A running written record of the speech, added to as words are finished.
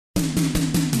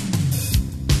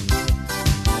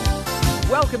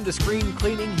Welcome to Screen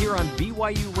Cleaning here on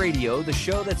BYU Radio, the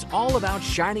show that's all about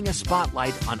shining a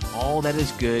spotlight on all that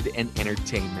is good in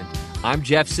entertainment. I'm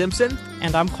Jeff Simpson.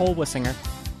 And I'm Cole Wissinger.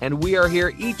 And we are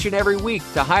here each and every week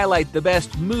to highlight the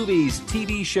best movies,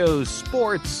 TV shows,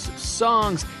 sports,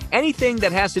 songs, anything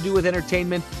that has to do with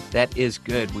entertainment that is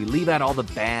good. We leave out all the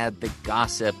bad, the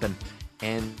gossip,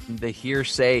 and the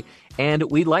hearsay.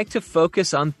 And we like to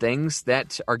focus on things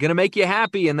that are going to make you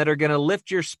happy and that are going to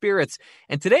lift your spirits.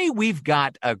 And today we've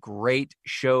got a great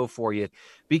show for you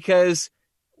because,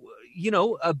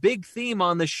 a big theme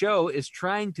on the show is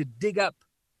trying to dig up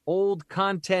old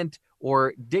content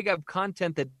or dig up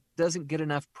content that doesn't get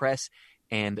enough press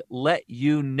and let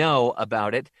you know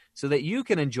about it so that you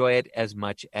can enjoy it as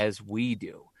much as we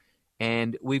do.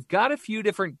 And we've got a few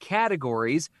different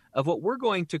categories of what we're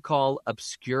going to call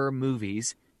obscure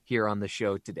movies here on the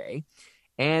show today.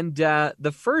 And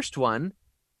the first one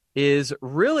is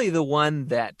really the one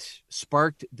that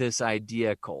sparked this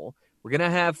idea, Cole. We're going to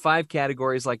have 5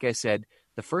 categories, like I said.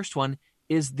 The first one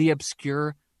is the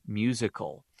obscure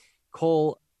musical.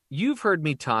 Cole, you've heard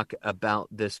me talk about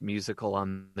this musical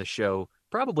on the show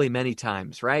probably many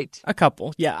times, right? A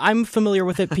couple. Yeah, I'm familiar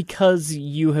with it because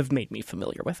you have made me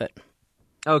familiar with it.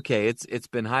 Okay, it's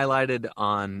been highlighted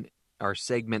on our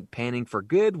segment Panning for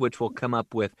Good, which we'll come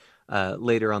up with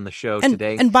later on the show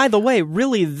today. And by the way,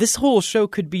 really, this whole show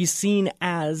could be seen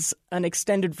as an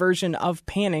extended version of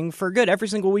Panning for Good. Every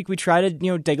single week we try to,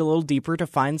 dig a little deeper to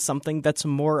find something that's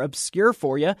more obscure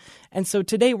for you. And so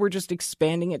today we're just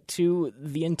expanding it to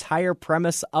the entire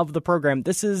premise of the program.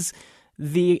 This is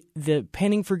the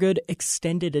Panning for Good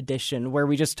extended edition where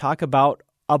we just talk about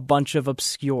a bunch of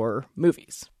obscure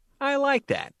movies. I like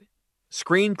that.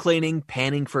 Screen Cleaning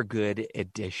Panning for Good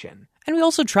edition. And we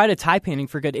also try to tie Panning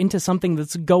for Good into something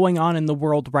that's going on in the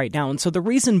world right now. And so the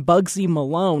reason Bugsy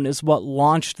Malone is what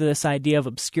launched this idea of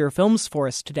obscure films for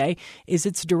us today is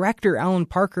its director, Alan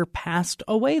Parker, passed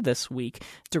away this week.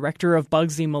 Director of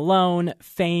Bugsy Malone,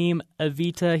 Fame,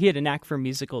 Evita. He had a knack for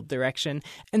musical direction.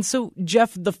 And so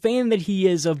Jeff, the fan that he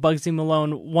is of Bugsy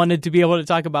Malone, wanted to be able to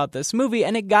talk about this movie,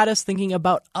 and it got us thinking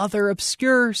about other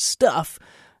obscure stuff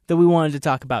that we wanted to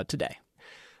talk about today.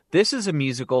 This is a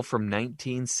musical from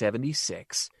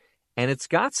 1976, and it's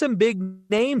got some big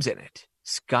names in it.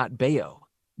 Scott Baio,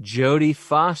 Jodie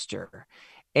Foster,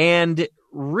 and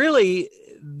really,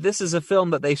 this is a film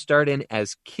that they starred in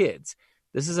as kids.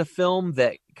 This is a film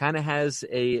that kind of has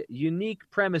a unique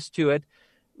premise to it.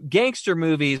 Gangster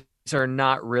movies are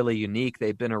not really unique.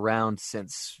 They've been around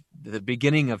since the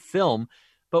beginning of film,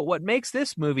 but what makes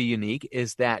this movie unique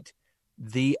is that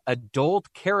the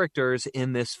adult characters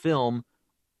in this film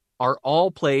are all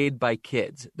played by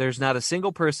kids. There's not a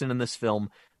single person in this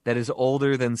film that is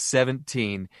older than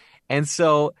 17. And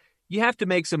so you have to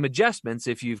make some adjustments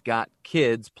if you've got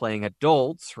kids playing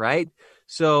adults, right?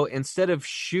 So instead of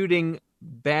shooting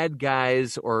bad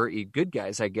guys or good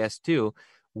guys, I guess, too,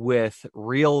 with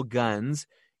real guns,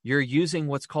 you're using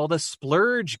what's called a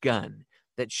splurge gun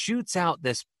that shoots out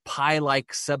this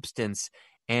pie-like substance,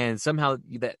 and somehow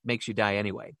that makes you die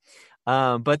anyway.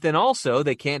 But then also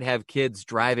they can't have kids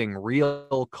driving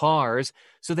real cars.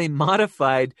 So they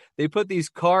put these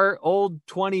old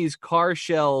 20s car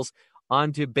shells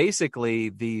onto basically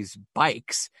these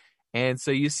bikes. And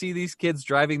so you see these kids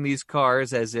driving these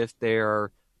cars as if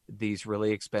they're these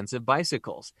really expensive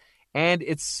bicycles. And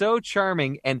it's so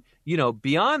charming. And,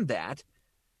 beyond that,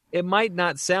 it might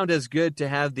not sound as good to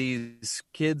have these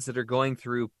kids that are going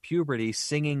through puberty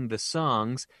singing the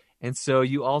songs. And so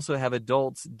you also have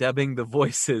adults dubbing the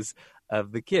voices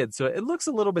of the kids. So it looks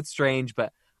a little bit strange,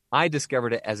 but I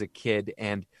discovered it as a kid.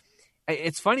 And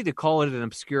it's funny to call it an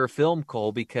obscure film,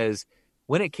 Cole, because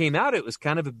when it came out, it was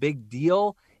kind of a big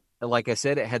deal. Like I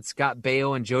said, it had Scott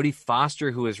Baio and Jodie Foster,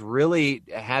 who is really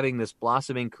having this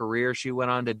blossoming career. She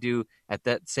went on to do, at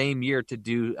that same year, to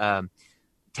do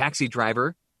Taxi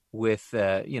Driver with,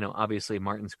 obviously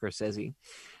Martin Scorsese.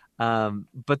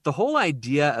 But the whole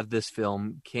idea of this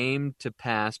film came to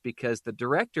pass because the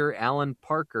director, Alan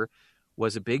Parker,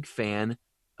 was a big fan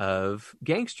of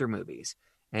gangster movies.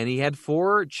 And he had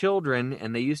 4 children,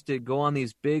 and they used to go on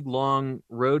these big, long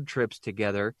road trips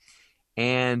together.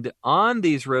 And on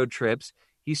these road trips,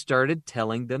 he started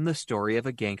telling them the story of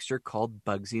a gangster called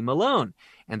Bugsy Malone.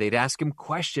 And they'd ask him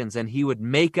questions, and he would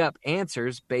make up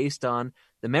answers based on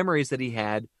the memories that he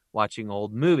had watching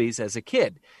old movies as a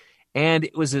kid. And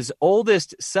it was his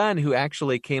oldest son who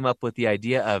actually came up with the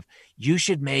idea of, you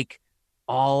should make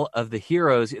all of the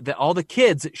heroes, all the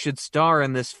kids should star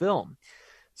in this film.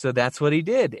 So that's what he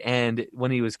did. And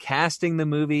when he was casting the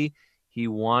movie, he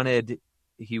wanted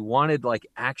like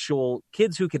actual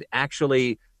kids who could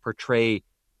actually portray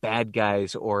bad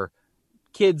guys or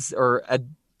kids or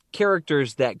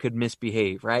characters that could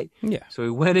misbehave, right? Yeah. So he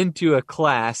went into a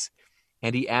class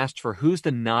and he asked for who's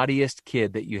the naughtiest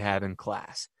kid that you have in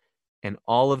class. And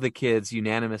all of the kids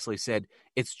unanimously said,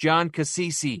 it's John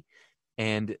Cassisi.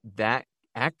 And that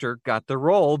actor got the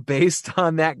role based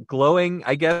on that glowing,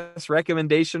 I guess,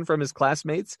 recommendation from his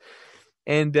classmates.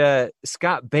 And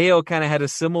Scott Baio kind of had a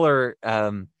similar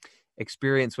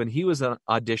experience when he was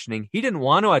auditioning. He didn't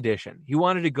want to audition. He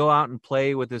wanted to go out and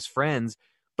play with his friends,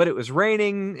 but it was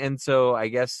raining. And so I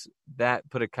guess that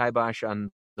put a kibosh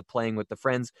on the playing with the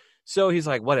friends. So he's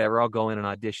like, whatever, I'll go in and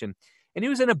audition. And he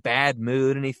was in a bad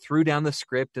mood and he threw down the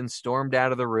script and stormed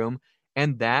out of the room.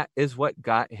 And that is what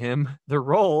got him the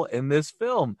role in this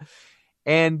film.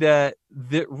 And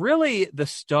really the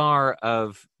star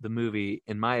of the movie,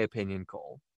 in my opinion,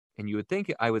 Cole, and you would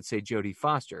think I would say Jodie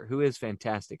Foster, who is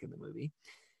fantastic in the movie,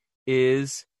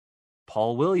 is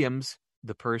Paul Williams,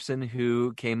 the person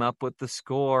who came up with the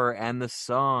score and the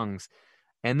songs.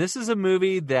 And this is a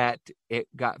movie that it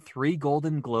got 3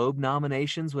 Golden Globe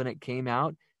nominations when it came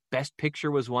out. Best Picture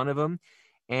was one of them.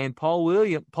 And Paul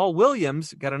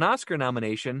Williams got an Oscar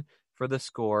nomination for the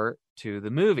score to the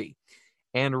movie.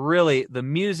 And really, the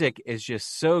music is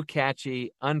just so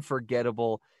catchy,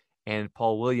 unforgettable. And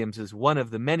Paul Williams is one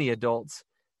of the many adults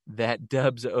that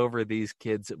dubs over these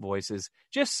kids' voices.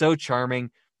 Just so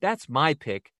charming. That's my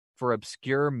pick for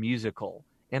obscure musical.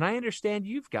 And I understand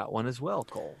you've got one as well,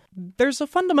 Cole. There's a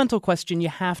fundamental question you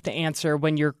have to answer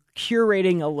when you're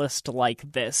curating a list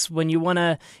like this, when you want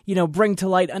to, bring to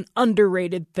light an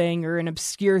underrated thing or an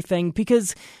obscure thing,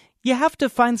 because you have to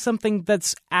find something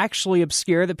that's actually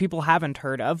obscure that people haven't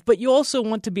heard of, but you also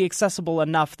want to be accessible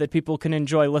enough that people can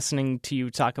enjoy listening to you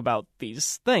talk about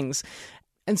these things.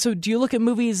 And so do you look at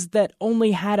movies that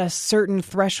only had a certain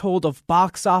threshold of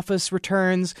box office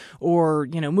returns or,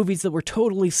 movies that were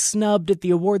totally snubbed at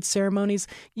the award ceremonies?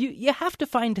 You have to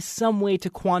find some way to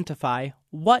quantify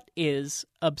what is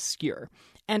obscure.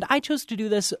 And I chose to do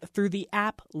this through the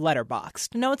app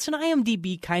Letterboxd. Now, it's an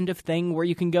IMDb kind of thing where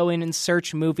you can go in and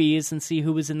search movies and see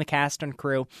who was in the cast and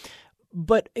crew.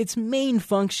 But its main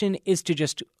function is to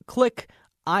just click,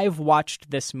 I've watched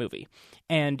this movie.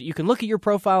 And you can look at your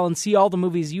profile and see all the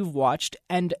movies you've watched.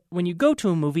 And when you go to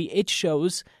a movie, it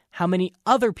shows how many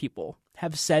other people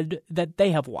have said that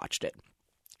they have watched it.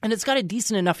 And it's got a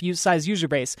decent enough size user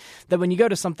base that when you go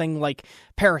to something like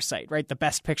Parasite, right, the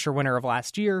Best Picture winner of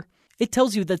last year, it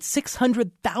tells you that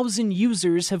 600,000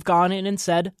 users have gone in and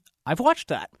said, I've watched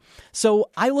that. So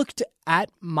I looked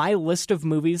at my list of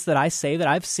movies that I say that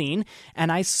I've seen,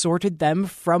 and I sorted them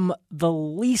from the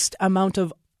least amount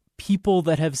of people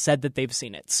that have said that they've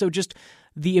seen it. So just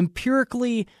the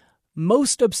empirically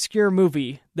most obscure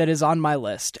movie that is on my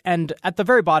list. And at the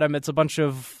very bottom, it's a bunch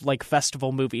of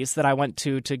festival movies that I went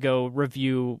to go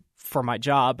review for my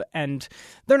job. And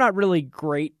they're not really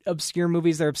great obscure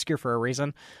movies. They're obscure for a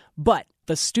reason. But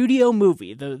the studio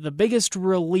movie, the biggest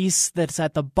release that's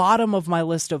at the bottom of my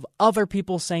list of other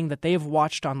people saying that they have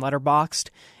watched on Letterboxd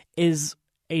is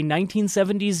a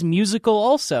 1970s musical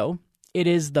also. It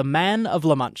is The Man of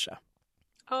La Mancha.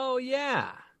 Oh, yeah.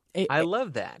 I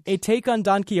love that. A take on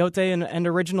Don Quixote and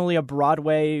originally a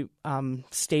Broadway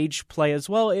stage play as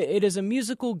well. It is a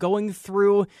musical going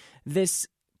through this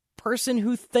person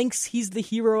who thinks he's the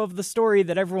hero of the story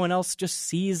that everyone else just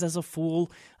sees as a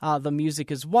fool. The music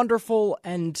is wonderful,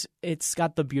 and it's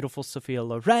got the beautiful Sophia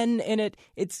Loren in it.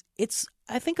 It's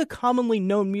I think a commonly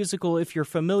known musical if you're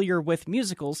familiar with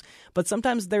musicals, but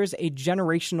sometimes there's a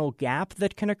generational gap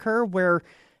that can occur where,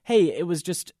 hey, it was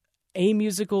just a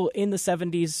musical in the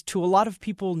 70s. To a lot of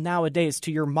people nowadays,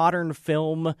 to your modern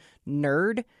film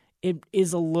nerd, it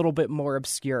is a little bit more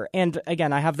obscure. And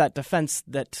again, I have that defense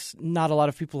that not a lot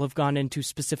of people have gone in to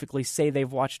specifically say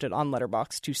they've watched it on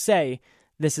Letterboxd to say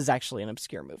this is actually an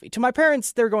obscure movie. To my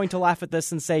parents, they're going to laugh at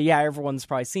this and say, yeah, everyone's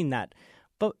probably seen that.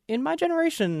 But in my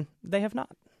generation, they have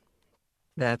not.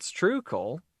 That's true,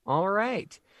 Cole. All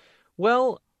right.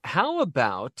 Well, how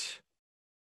about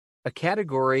a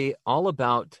category all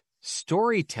about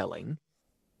storytelling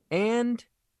and,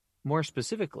 more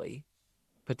specifically,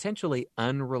 potentially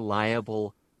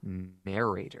unreliable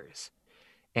narrators?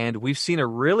 And we've seen a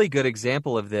really good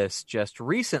example of this just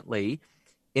recently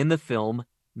in the film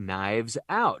Knives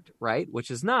Out, right?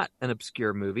 Which is not an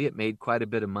obscure movie. It made quite a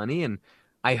bit of money, and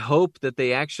I hope that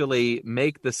they actually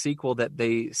make the sequel that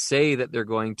they say that they're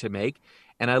going to make.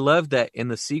 And I love that in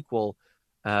the sequel,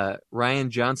 Rian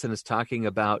Johnson is talking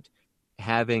about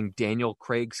having Daniel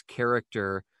Craig's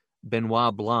character,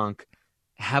 Benoit Blanc,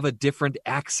 have a different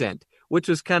accent, which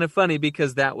was kind of funny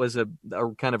because that was a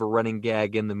kind of a running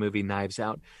gag in the movie Knives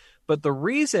Out. But the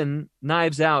reason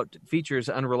Knives Out features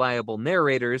unreliable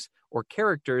narrators or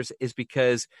characters is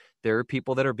because there are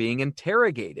people that are being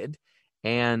interrogated,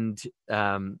 and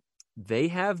they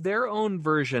have their own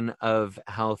version of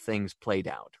how things played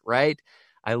out, right?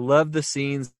 I love the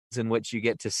scenes in which you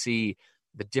get to see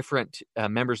the different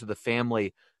members of the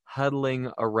family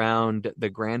huddling around the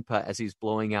grandpa as he's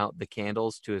blowing out the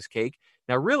candles to his cake.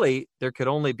 Now, really, there could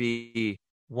only be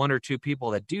one or two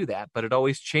people that do that, but it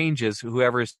always changes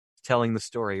whoever's telling the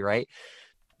story, right?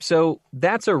 So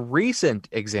that's a recent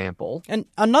example. And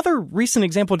another recent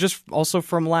example, just also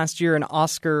from last year, an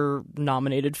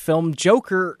Oscar-nominated film,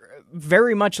 Joker,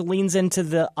 very much leans into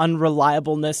the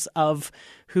unreliableness of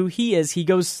who he is. He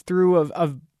goes through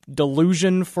a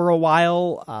delusion for a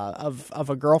while of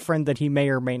a girlfriend that he may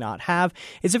or may not have.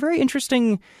 It's a very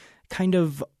interesting kind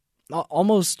of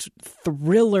almost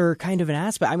thriller kind of an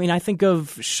aspect. I mean, I think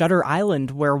of Shutter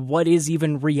Island, where what is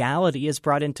even reality is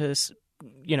brought into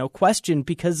question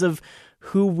because of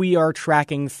who we are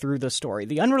tracking through the story.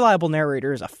 The unreliable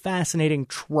narrator is a fascinating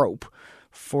trope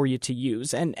for you to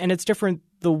use, and it's different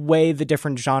the way the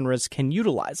different genres can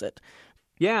utilize it.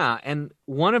 Yeah, and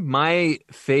one of my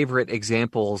favorite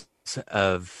examples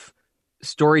of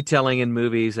storytelling in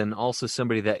movies, and also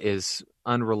somebody that is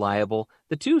unreliable,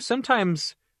 the two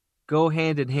sometimes go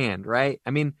hand in hand, right?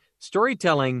 I mean,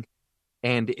 storytelling,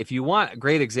 and if you want a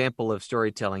great example of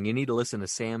storytelling, you need to listen to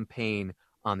Sam Payne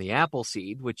on the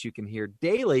Appleseed, which you can hear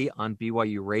daily on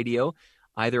BYU Radio,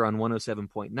 either on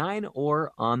 107.9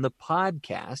 or on the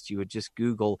podcast. You would just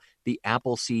Google the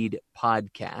Appleseed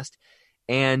podcast.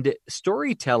 And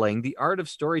storytelling, the art of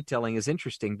storytelling, is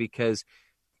interesting because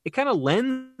it kind of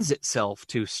lends itself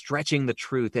to stretching the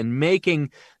truth and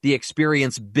making the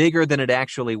experience bigger than it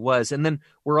actually was. And then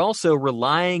we're also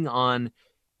relying on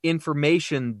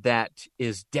information that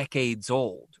is decades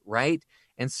old, right?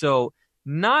 And so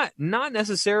not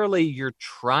necessarily you're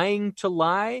trying to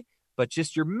lie, but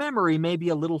just your memory may be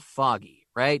a little foggy,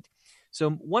 right?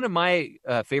 So one of my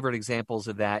favorite examples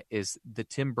of that is the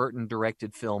Tim Burton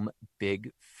directed film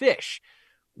Big Fish,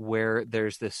 where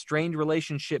there's this strained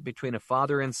relationship between a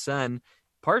father and son,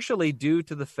 partially due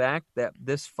to the fact that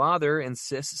this father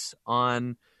insists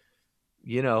on,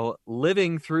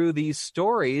 living through these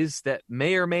stories that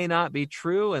may or may not be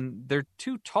true, and they're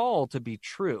too tall to be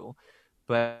true.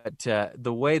 But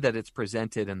the way that it's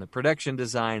presented and the production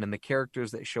design and the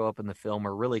characters that show up in the film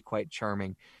are really quite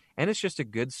charming. And it's just a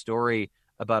good story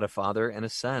about a father and a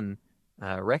son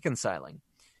reconciling.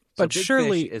 So But Big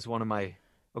surely Fish is one of my...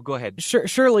 Oh, go ahead.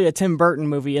 Surely a Tim Burton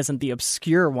movie isn't the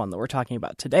obscure one that we're talking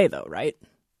about today, though, right?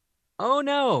 Oh,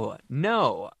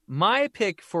 no. My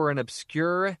pick for an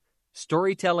obscure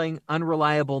storytelling,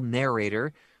 unreliable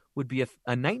narrator would be a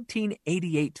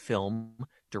 1988 film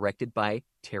directed by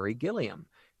Terry Gilliam.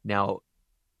 Now,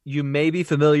 you may be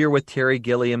familiar with Terry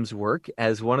Gilliam's work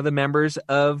as one of the members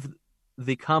of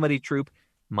the comedy troupe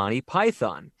Monty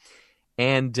Python.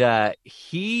 And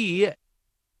it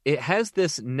has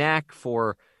this knack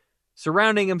for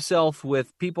surrounding himself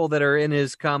with people that are in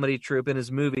his comedy troupe, in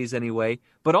his movies anyway,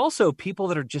 but also people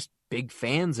that are just big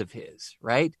fans of his,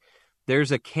 right?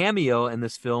 There's a cameo in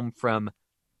this film from,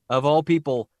 of all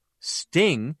people,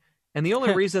 Sting. And the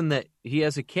only reason that he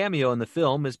has a cameo in the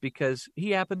film is because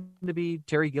he happened to be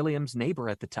Terry Gilliam's neighbor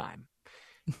at the time.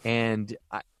 And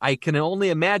I can only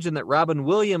imagine that Robin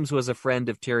Williams was a friend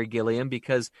of Terry Gilliam,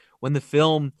 because when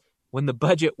the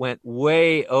budget went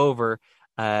way over,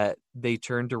 they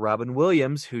turned to Robin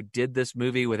Williams, who did this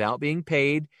movie without being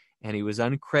paid, and he was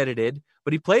uncredited,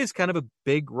 but he plays kind of a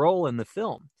big role in the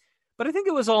film. But I think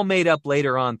it was all made up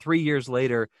later on, 3 years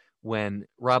later, when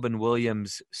Robin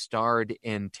Williams starred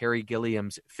in Terry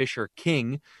Gilliam's Fisher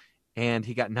King, and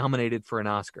he got nominated for an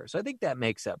Oscar. So I think that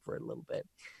makes up for it a little bit.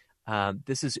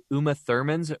 This is Uma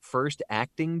Thurman's first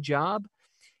acting job,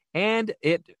 and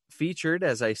it featured,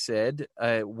 as I said,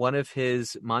 one of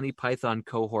his Monty Python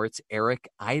cohorts, Eric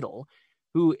Idle,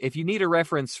 who, if you need a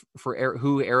reference for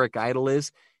who Eric Idle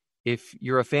is, if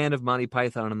you're a fan of Monty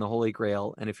Python and the Holy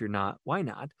Grail, and if you're not, why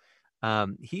not?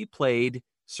 He played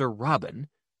Sir Robin,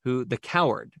 who the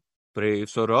coward. Brave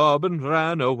Sir Robin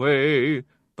ran away,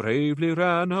 bravely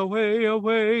ran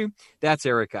away. That's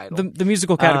Eric Idle. The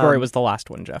musical category was the last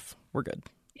one, Jeff. We're good.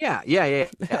 Yeah.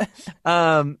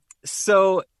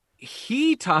 So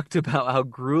he talked about how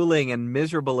grueling and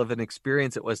miserable of an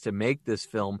experience it was to make this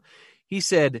film. He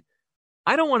said,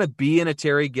 I don't want to be in a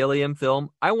Terry Gilliam film.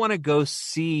 I want to go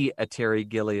see a Terry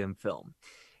Gilliam film.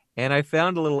 And I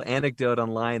found a little anecdote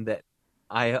online that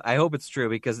I hope it's true,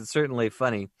 because it's certainly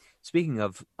funny. Speaking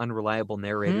of unreliable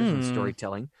narrators and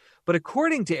storytelling. But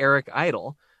according to Eric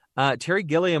Idle, Terry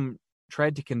Gilliam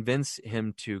tried to convince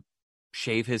him to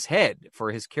shave his head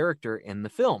for his character in the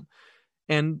film.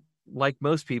 And like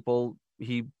most people,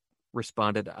 he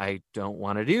responded, I don't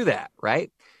want to do that,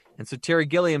 right? And so Terry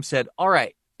Gilliam said, all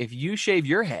right, if you shave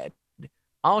your head,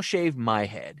 I'll shave my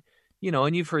head.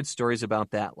 And you've heard stories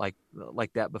about that like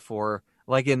that before.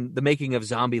 Like in the making of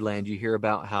Zombieland, you hear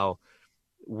about how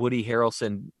Woody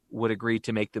Harrelson would agree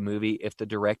to make the movie if the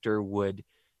director would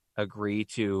agree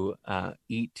to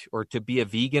eat or to be a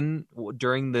vegan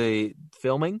during the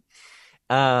filming.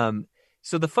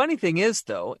 So the funny thing is,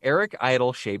 though, Eric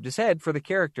Idle shaved his head for the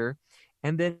character,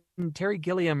 and then Terry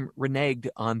Gilliam reneged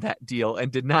on that deal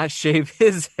and did not shave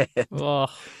his head. Ugh.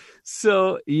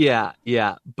 So, yeah.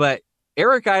 But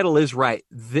Eric Idle is right.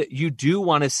 You do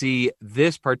want to see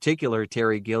this particular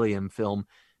Terry Gilliam film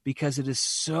because it is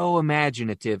so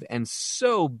imaginative and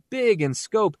so big in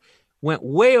scope, went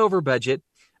way over budget.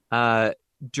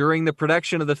 During the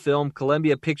production of the film,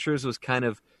 Columbia Pictures was kind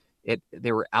of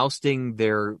they were ousting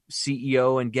their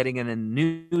CEO and getting in a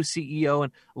new CEO.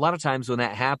 And a lot of times when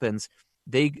that happens,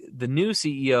 the new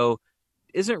CEO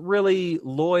isn't really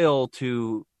loyal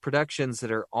to productions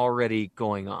that are already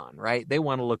going on, right? They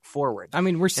want to look forward. I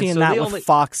mean, we're seeing that with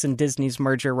Fox and Disney's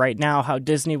merger right now, how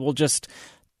Disney will just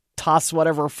toss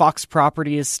whatever Fox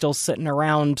property is still sitting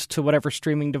around to whatever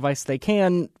streaming device they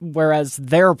can, whereas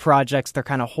their projects they're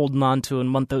kind of holding on to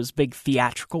and want those big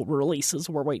theatrical releases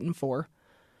we're waiting for.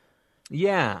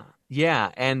 Yeah.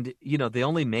 And, they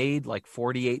only made like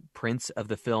 48 prints of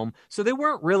the film. So they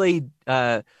weren't really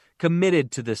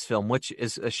committed to this film, which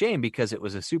is a shame because it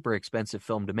was a super expensive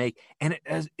film to make. And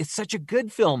it's such a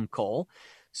good film, Cole.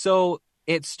 So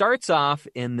it starts off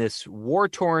in this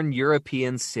war-torn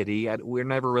European city. We're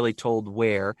never really told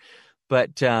where,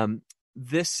 but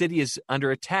this city is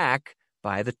under attack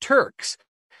by the Turks.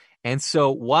 And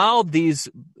so while these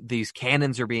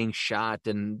cannons are being shot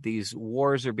and these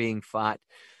wars are being fought,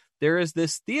 there is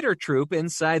this theater troupe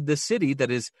inside the city that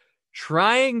is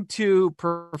trying to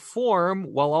perform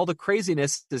while all the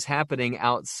craziness is happening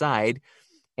outside.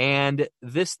 And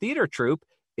this theater troupe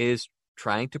is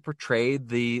trying to portray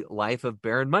the life of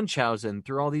Baron Munchausen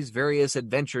through all these various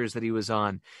adventures that he was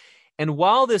on. And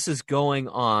while this is going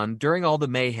on, during all the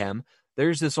mayhem,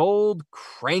 there's this old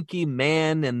cranky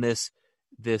man and this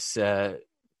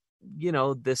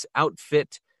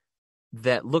outfit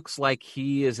that looks like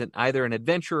he is either an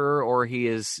adventurer or he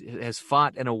has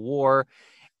fought in a war.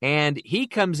 And he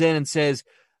comes in and says,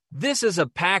 "This is a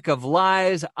pack of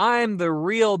lies. I'm the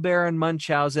real Baron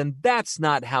Munchausen. That's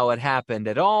not how it happened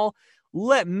at all.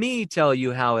 Let me tell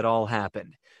you how it all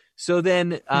happened." So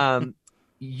then it kind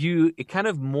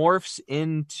of morphs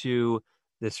into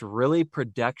this really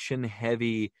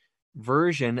production-heavy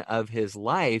version of his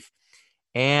life.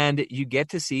 And you get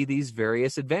to see these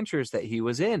various adventures that he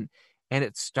was in. And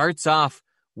it starts off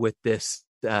with this,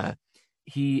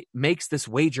 he makes this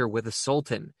wager with a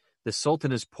sultan. The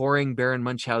sultan is pouring Baron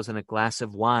Munchausen a glass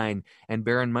of wine. And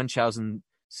Baron Munchausen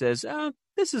says,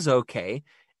 this is okay.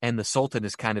 And the sultan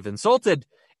is kind of insulted.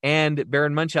 And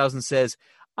Baron Munchausen says,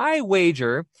 I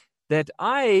wager that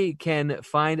I can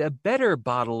find a better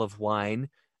bottle of wine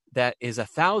that is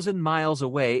 1,000 miles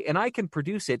away, and I can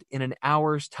produce it in an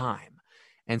hour's time.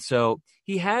 And so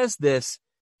he has this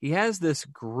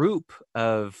group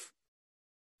of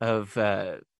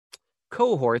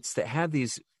cohorts that have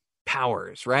these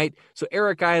powers, right? So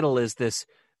Eric Idle is this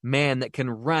man that can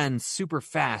run super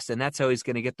fast, and that's how he's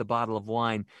going to get the bottle of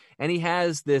wine. And he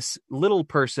has this little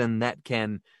person that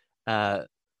can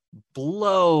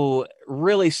blow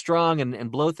really strong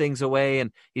and blow things away.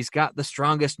 And he's got the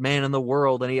strongest man in the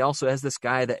world. And he also has this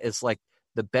guy that is like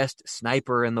the best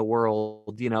sniper in the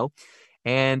world,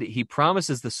 And he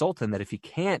promises the Sultan that if he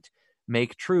can't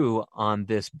make true on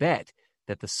this bet,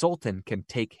 that the Sultan can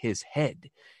take his head.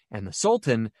 And the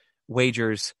Sultan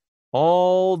wagers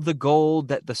all the gold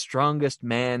that the strongest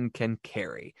man can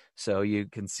carry. So you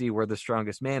can see where the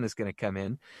strongest man is going to come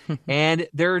in. And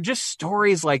there are just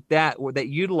stories like that that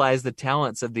utilize the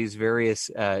talents of these various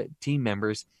team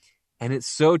members. And it's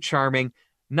so charming.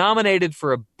 Nominated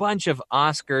for a bunch of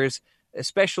Oscars,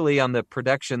 especially on the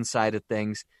production side of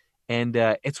things. And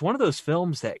it's one of those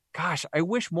films that, gosh, I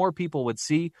wish more people would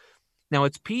see. Now,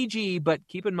 it's PG, but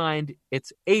keep in mind,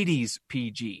 it's 80s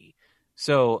PG.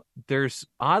 So there's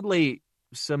oddly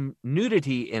some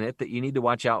nudity in it that you need to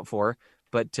watch out for.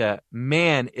 But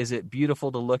man, is it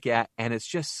beautiful to look at. And it's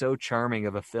just so charming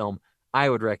of a film. I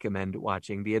would recommend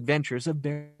watching The Adventures of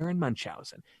Baron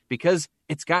Munchausen because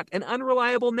it's got an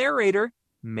unreliable narrator.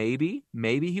 Maybe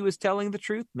he was telling the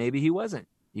truth. Maybe he wasn't.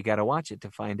 You got to watch it to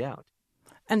find out.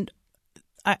 And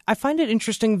I find it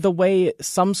interesting the way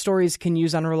some stories can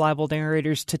use unreliable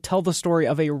narrators to tell the story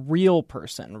of a real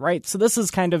person, right? So this is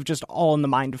kind of just all in the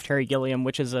mind of Terry Gilliam,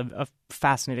 which is a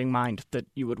fascinating mind that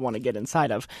you would want to get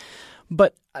inside of.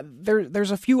 But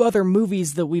there's a few other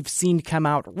movies that we've seen come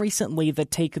out recently that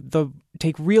take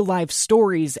real life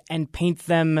stories and paint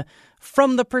them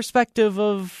from the perspective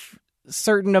of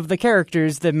certain of the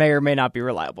characters that may or may not be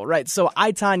reliable, right? So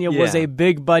I, Tonya was a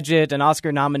big budget and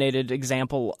Oscar-nominated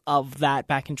example of that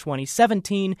back in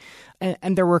 2017,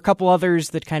 and there were a couple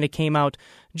others that kind of came out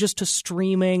just to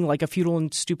streaming, like A Futile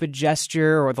and Stupid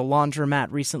Gesture or The Laundromat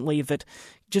recently, that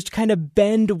just kind of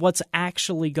bend what's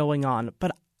actually going on.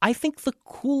 But I think the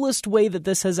coolest way that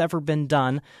this has ever been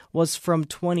done was from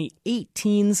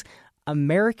 2018's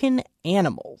American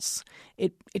Animals.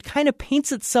 It kind of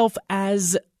paints itself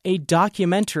as a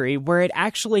documentary where it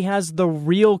actually has the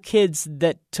real kids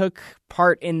that took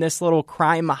part in this little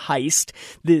crime heist.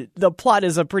 The plot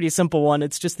is a pretty simple one.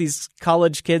 It's just these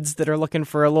college kids that are looking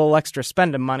for a little extra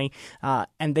spending money,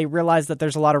 and they realize that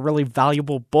there's a lot of really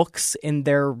valuable books in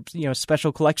their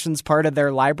special collections part of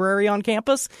their library on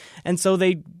campus, and so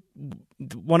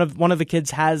one of the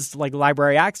kids has like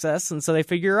library access, and so they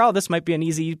figure, oh, this might be an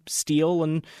easy steal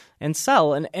and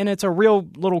sell, and it's a real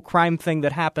little crime thing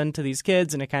that happened to these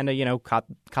kids, and it kind of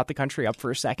caught the country up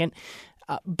for a second.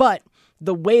 But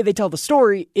the way they tell the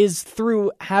story is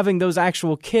through having those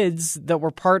actual kids that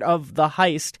were part of the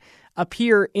heist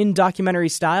appear in documentary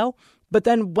style. But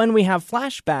then when we have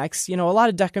flashbacks, a lot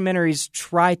of documentaries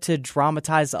try to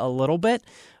dramatize a little bit.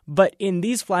 But in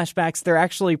these flashbacks, they're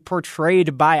actually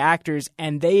portrayed by actors,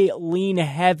 and they lean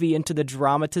heavy into the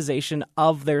dramatization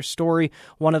of their story.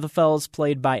 One of the fellows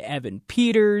played by Evan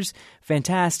Peters,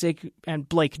 fantastic, and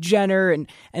Blake Jenner,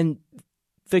 and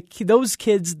those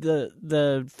kids, the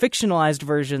fictionalized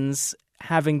versions,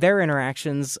 having their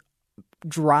interactions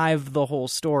drive the whole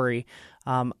story.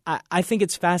 I think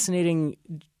it's fascinating,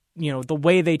 the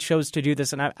way they chose to do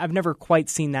this, and I've never quite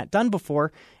seen that done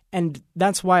before, and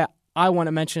that's why I want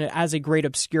to mention it as a great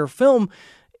obscure film.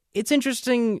 It's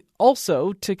interesting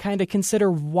also to kind of consider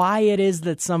why it is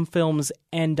that some films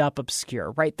end up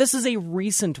obscure, right? This is a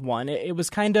recent one. It was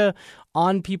kind of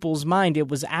on people's mind. It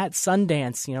was at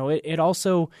Sundance. It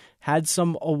also had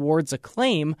some awards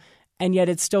acclaim, and yet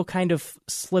it still kind of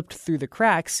slipped through the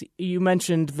cracks. You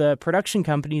mentioned the production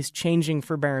companies changing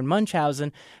for Baron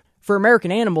Munchausen. For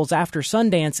American Animals, after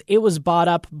Sundance, it was bought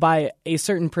up by a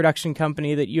certain production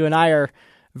company that you and I are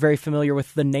very familiar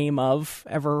with the name of.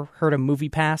 Ever heard of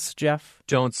MoviePass, Jeff?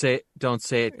 Don't say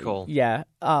it, Cole. Yeah.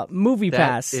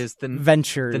 MoviePass is the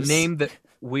Ventures. The name that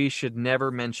we should never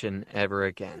mention ever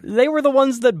again. They were the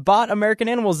ones that bought American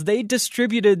Animals. They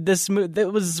distributed this movie.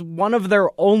 That was one of their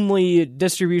only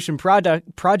distribution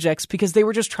projects because they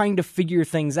were just trying to figure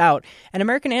things out. And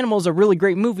American Animals, a really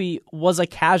great movie, was a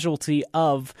casualty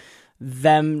of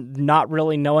them not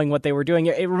really knowing what they were doing.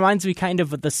 It reminds me kind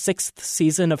of the sixth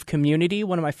season of Community,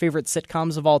 one of my favorite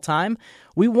sitcoms of all time.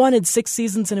 We wanted 6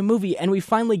 seasons in a movie, and we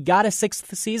finally got a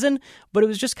 6th season, but it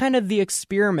was just kind of the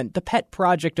experiment, the pet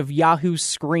project of Yahoo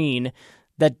Screen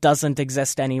that doesn't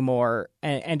exist anymore,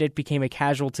 and it became a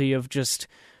casualty of just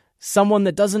someone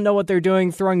that doesn't know what they're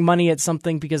doing, throwing money at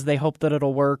something because they hope that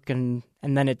it'll work, and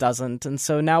then it doesn't. And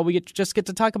so now we just get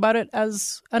to talk about it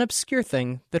as an obscure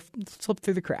thing that slipped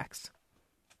through the cracks.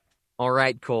 All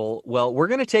right, Cole. Well, we're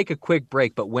going to take a quick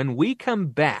break, but when we come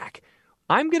back,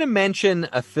 I'm going to mention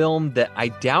a film that I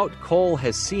doubt Cole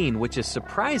has seen, which is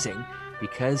surprising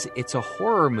because it's a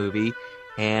horror movie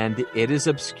and it is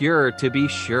obscure to be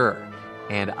sure.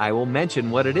 And I will mention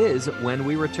what it is when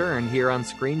we return here on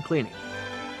Screen Cleaning.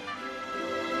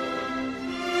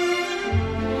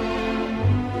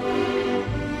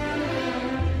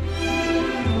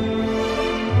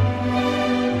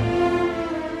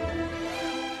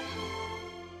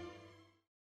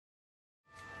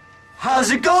 How's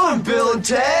it going, Bill and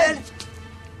Ted?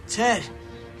 Ted,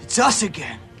 it's us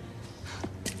again.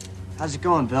 How's it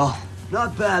going, Bill?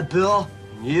 Not bad, Bill.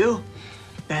 And you?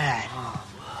 Bad.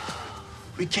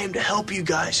 We came to help you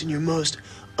guys in your most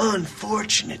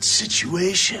unfortunate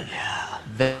situation. Yeah.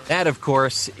 That, of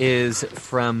course, is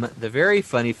from the very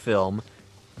funny film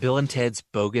Bill and Ted's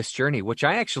Bogus Journey, which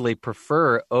I actually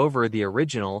prefer over the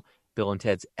original Bill and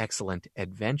Ted's Excellent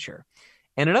Adventure.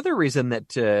 And another reason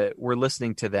that we're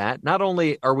listening to that, not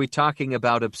only are we talking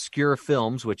about obscure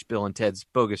films, which Bill and Ted's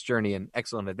Bogus Journey and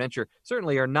Excellent Adventure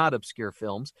certainly are not obscure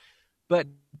films, but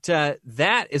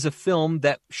that is a film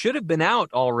that should have been out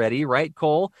already, right,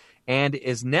 Cole? And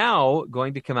is now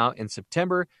going to come out in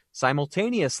September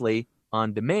simultaneously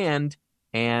on demand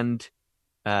and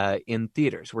in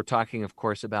theaters. We're talking, of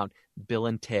course, about Bill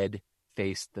and Ted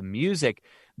Face the Music,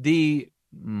 the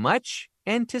much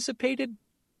anticipated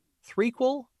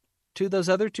threequel to those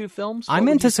other two films. I'm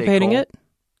anticipating it.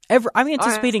 I'm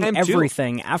anticipating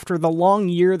everything. Too. After the long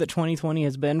year that 2020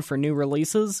 has been for new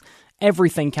releases,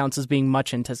 everything counts as being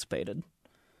much anticipated.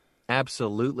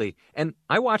 Absolutely. And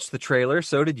I watched the trailer,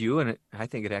 so did you, and I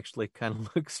think it actually kind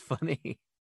of looks funny.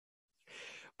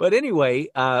 But anyway,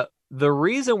 the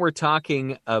reason we're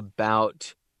talking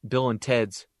about Bill and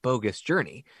Ted's Bogus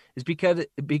Journey is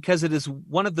because it is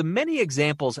one of the many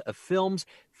examples of films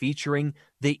featuring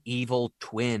the evil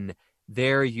twin.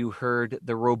 There you heard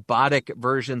the robotic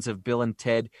versions of Bill and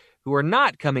Ted who are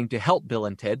not coming to help Bill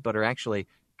and Ted, but are actually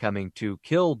coming to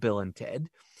kill Bill and Ted.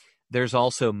 There's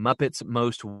also Muppets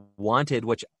Most Wanted,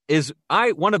 which is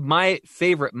one of my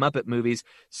favorite Muppet movies,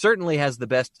 certainly has the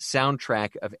best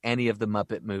soundtrack of any of the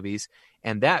Muppet movies,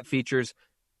 and that features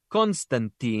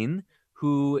Konstantin,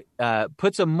 who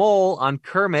puts a mole on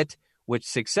Kermit, which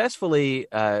successfully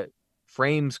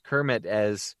frames Kermit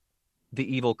as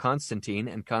the evil Constantine,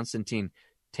 and Constantine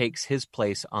takes his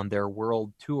place on their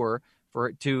world tour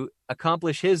to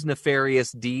accomplish his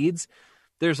nefarious deeds.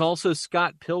 There's also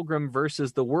Scott Pilgrim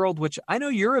versus the World, which I know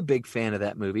you're a big fan of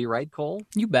that movie, right, Cole?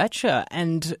 You betcha.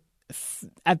 And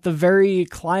at the very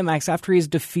climax, after he's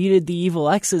defeated the evil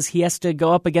X's, he has to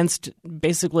go up against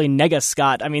basically Nega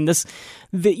Scott. I mean, the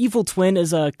evil twin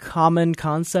is a common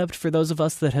concept for those of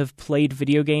us that have played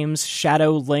video games.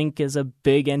 Shadow Link is a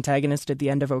big antagonist at the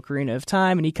end of Ocarina of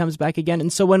Time, and he comes back again.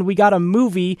 And so when we got a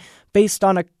movie based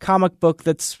on a comic book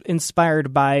that's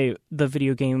inspired by the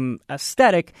video game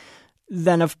aesthetic,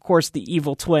 then of course the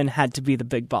evil twin had to be the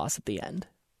big boss at the end.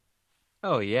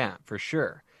 Oh yeah, for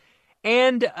sure.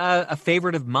 And a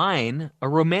favorite of mine, a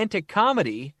romantic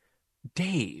comedy,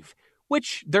 Dave,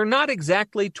 which they're not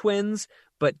exactly twins,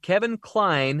 but Kevin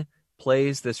Kline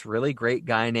plays this really great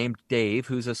guy named Dave,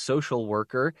 who's a social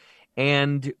worker,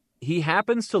 and he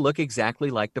happens to look exactly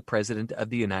like the President of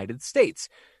the United States,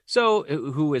 so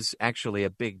who is actually a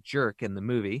big jerk in the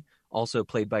movie, also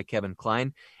played by Kevin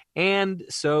Kline. And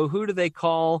so who do they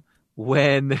call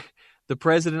when the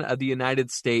President of the United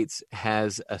States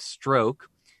has a stroke?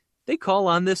 They call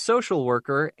on this social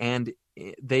worker, and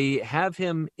they have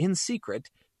him in secret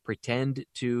pretend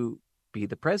to be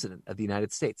the President of the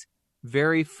United States.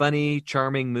 Very funny,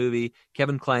 charming movie.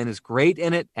 Kevin Kline is great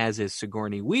in it, as is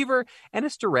Sigourney Weaver, and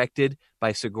it's directed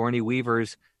by Sigourney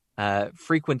Weaver's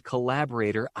frequent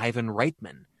collaborator, Ivan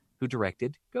Reitman, who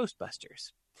directed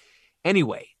Ghostbusters.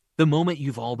 Anyway, the moment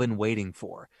you've all been waiting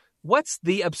for. What's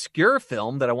the obscure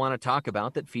film that I want to talk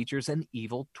about that features an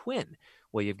evil twin?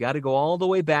 Well, you've got to go all the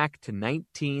way back to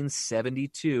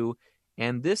 1972,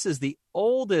 and this is the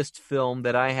oldest film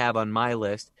that I have on my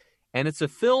list, and it's a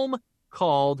film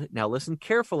called, now listen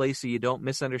carefully so you don't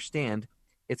misunderstand,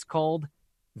 it's called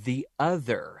The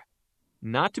Other.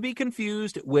 Not to be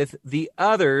confused with The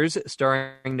Others,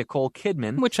 starring Nicole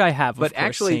Kidman. Which I have, of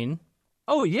course, seen.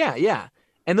 Oh, yeah.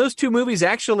 And those two movies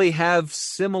actually have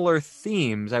similar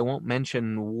themes. I won't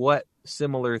mention what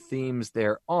similar themes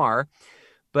there are.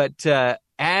 But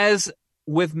as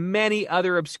with many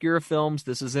other obscure films,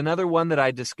 this is another one that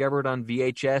I discovered on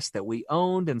VHS that we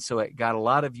owned, and so it got a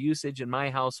lot of usage in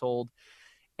my household.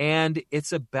 And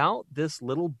it's about this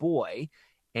little boy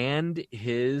and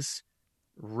his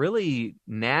really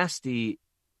nasty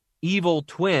evil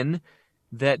twin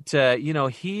that,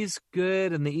 he's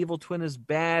good and the evil twin is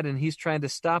bad, and he's trying to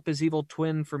stop his evil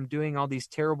twin from doing all these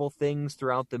terrible things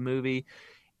throughout the movie.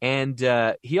 And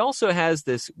he also has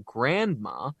this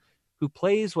grandma who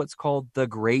plays what's called the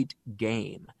Great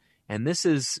Game. And this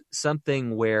is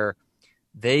something where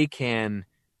they can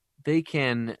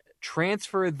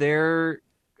transfer their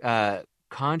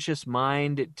conscious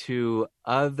mind to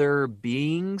other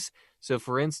beings. So,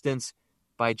 for instance,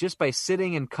 by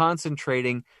sitting and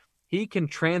concentrating, he can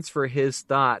transfer his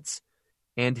thoughts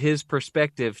and his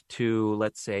perspective to,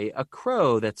 let's say, a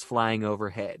crow that's flying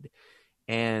overhead.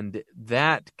 And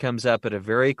that comes up at a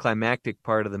very climactic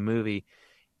part of the movie.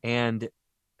 And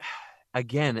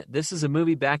again, this is a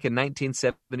movie back in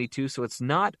 1972, so it's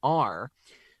not R.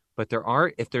 But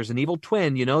if there's an evil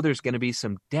twin, there's going to be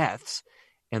some deaths.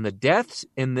 And the deaths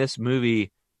in this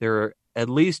movie, there are at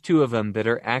least two of them that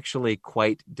are actually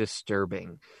quite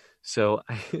disturbing. So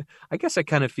I guess I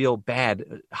kind of feel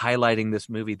bad highlighting this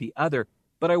movie, The Other.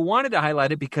 But I wanted to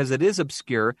highlight it because it is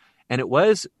obscure, and it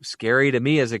was scary to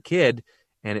me as a kid,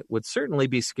 and it would certainly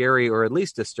be scary or at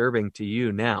least disturbing to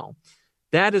you now.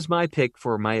 That is my pick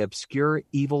for my obscure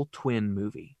evil twin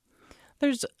movie.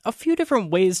 There's a few different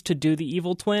ways to do the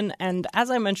evil twin, and as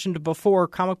I mentioned before,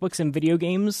 comic books and video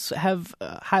games have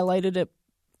highlighted it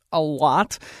a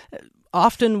lot.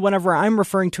 often whenever I'm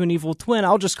referring to an evil twin,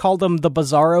 I'll just call them the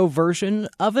Bizarro version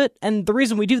of it. And the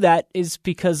reason we do that is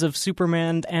because of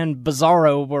Superman and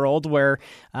Bizarro World, where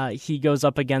he goes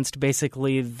up against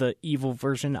basically the evil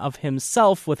version of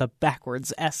himself with a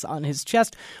backwards S on his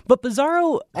chest. But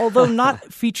Bizarro, although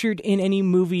not featured in any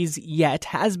movies yet,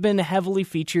 has been heavily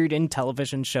featured in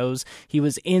television shows. He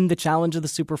was in The Challenge of the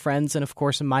Super Friends, and of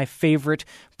course in my favorite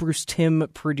Bruce Timm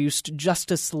produced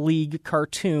Justice League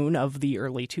cartoon of the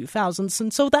early 2000s,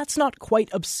 and so that's not quite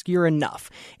obscure enough.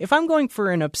 If I'm going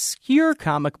for an obscure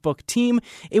comic book team,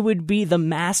 it would be the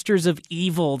Masters of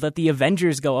Evil that the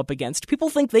Avengers go up against. People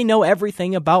think they know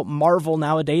everything about Marvel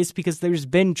nowadays because there's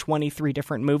been 23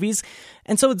 different movies,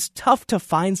 and so it's tough to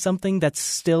find something that's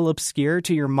still obscure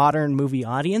to your modern movie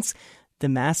audience. The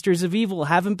Masters of Evil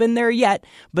haven't been there yet,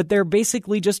 but they're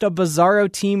basically just a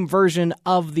Bizarro team version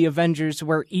of the Avengers,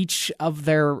 where each of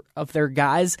their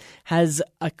guys has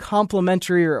a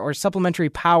complementary or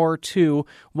supplementary power to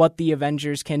what the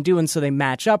Avengers can do, and so they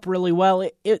match up really well.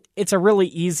 It's a really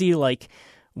easy, like,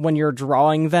 when you're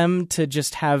drawing them, to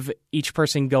just have each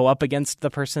person go up against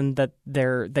the person that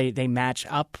they match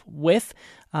up with,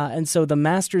 and so the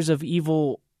Masters of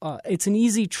Evil. It's an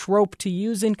easy trope to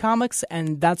use in comics,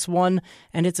 and that's one,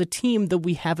 and it's a team that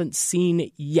we haven't seen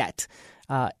yet.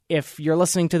 If you're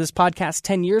listening to this podcast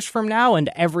 10 years from now and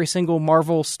every single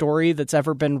Marvel story that's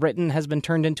ever been written has been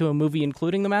turned into a movie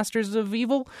including the Masters of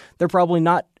Evil, they're probably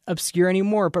not obscure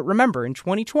anymore, but remember, in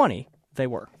 2020, they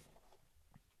were.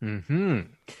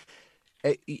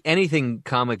 Anything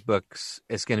comic books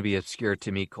is going to be obscure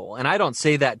to me, Cole, and I don't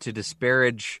say that to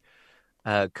disparage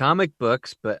comic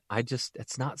books, but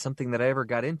it's not something that I ever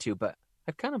got into, but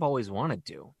I've kind of always wanted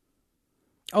to.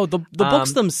 Oh, the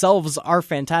books themselves are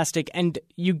fantastic, and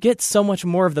you get so much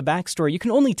more of the backstory. You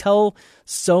can only tell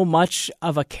so much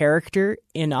of a character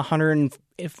in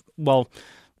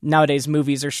nowadays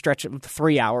movies are stretched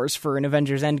 3 hours for an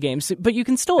Avengers Endgame, but you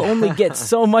can still only get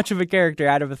so much of a character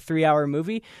out of a 3-hour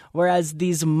movie, whereas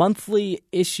these monthly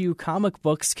issue comic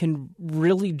books can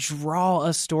really draw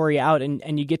a story out,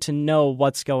 and you get to know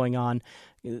what's going on.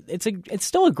 It's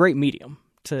still a great medium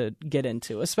to get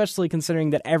into, especially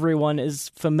considering that everyone is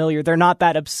familiar. They're not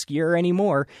that obscure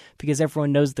anymore because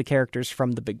everyone knows the characters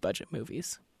from the big budget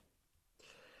movies.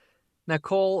 Now,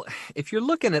 Cole, if you're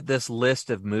looking at this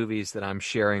list of movies that I'm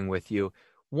sharing with you,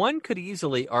 one could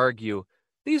easily argue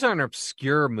these aren't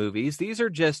obscure movies. These are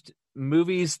just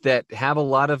movies that have a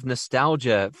lot of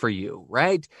nostalgia for you,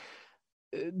 right?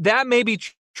 That may be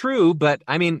true, but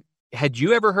I mean, had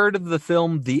you ever heard of the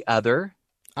film The Other?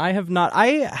 I have not.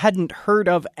 I hadn't heard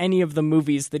of any of the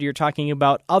movies that you're talking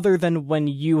about other than when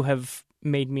you have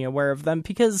made me aware of them,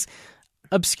 because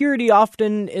obscurity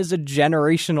often is a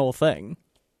generational thing.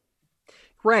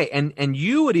 Right, and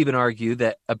you would even argue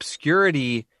that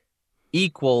obscurity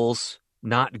equals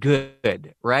not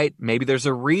good, right? Maybe there's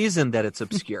a reason that it's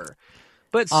obscure.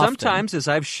 But sometimes, as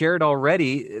I've shared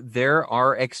already, there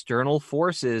are external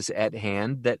forces at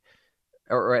hand that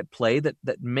are at play that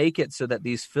make it so that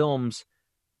these films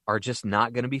are just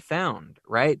not going to be found,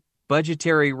 right?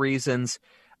 Budgetary reasons.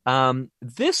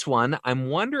 This one, I'm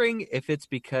wondering if it's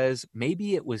because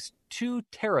maybe it was too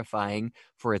terrifying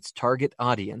for its target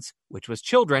audience, which was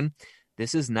children.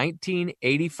 This is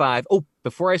 1985. Oh,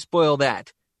 before I spoil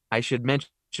that, I should mention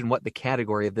what the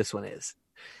category of this one is.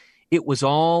 It Was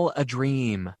All a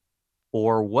Dream.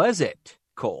 Or was it,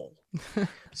 Cole?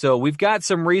 So we've got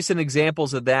some recent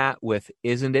examples of that with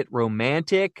Isn't It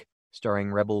Romantic,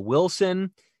 starring Rebel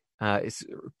Wilson. It's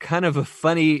kind of a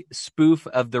funny spoof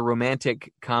of the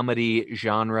romantic comedy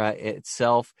genre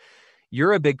itself.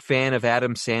 You're a big fan of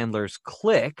Adam Sandler's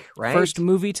Click, right? First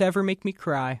movie to ever make me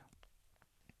cry.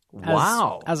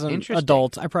 Wow. As an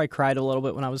adult, I probably cried a little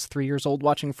bit when I was 3 years old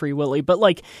watching Free Willy. But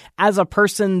like, as a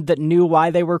person that knew why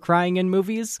they were crying in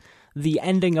movies, the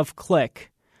ending of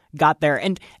Click got there.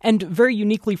 And very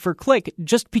uniquely for Click,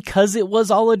 just because it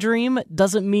was all a dream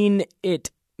doesn't mean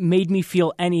it made me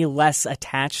feel any less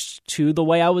attached to the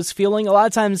way I was feeling. A lot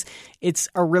of times it's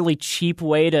a really cheap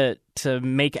way to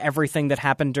make everything that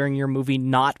happened during your movie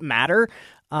not matter.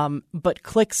 But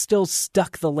Click still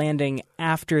stuck the landing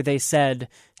after they said,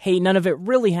 hey, none of it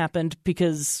really happened,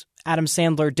 because Adam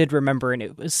Sandler did remember and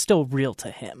it was still real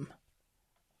to him.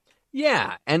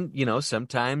 Yeah, and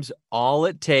sometimes all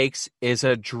it takes is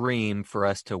a dream for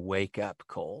us to wake up,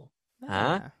 Cole.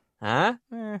 Huh?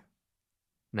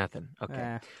 Nothing.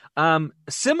 Okay.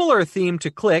 Similar theme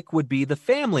to Click would be The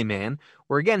Family Man,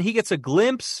 where again he gets a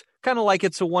glimpse, kind of like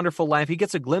It's a Wonderful Life. He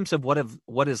gets a glimpse of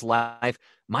what his life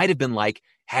might have been like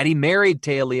had he married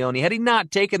Téa Leoni, had he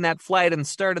not taken that flight and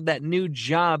started that new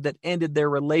job that ended their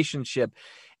relationship.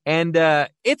 And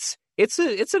it's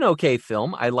it's an okay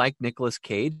film. I like Nicolas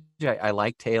Cage. I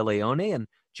like Téa Leoni, and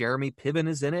Jeremy Piven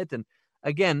is in it. And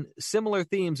again, similar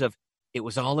themes of it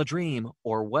was all a dream,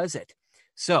 or was it?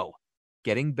 So,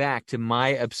 getting back to my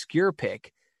obscure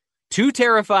pick, too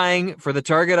terrifying for the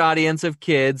target audience of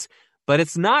kids, but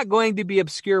it's not going to be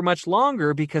obscure much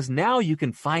longer because now you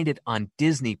can find it on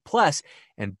Disney Plus.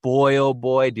 And boy, oh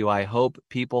boy, do I hope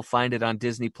people find it on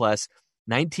Disney Plus.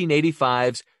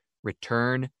 1985's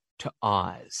Return to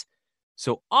Oz.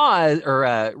 So Oz,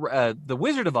 or The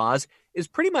Wizard of Oz, is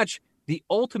pretty much the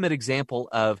ultimate example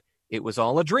of it was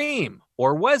all a dream,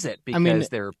 or was it? Because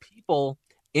there are people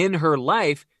in her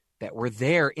life that were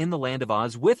there in the land of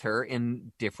Oz with her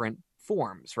in different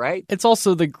forms, right? It's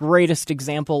also the greatest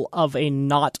example of a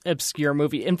not obscure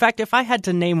movie. In fact, if I had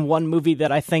to name one movie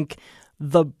that I think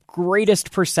the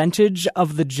greatest percentage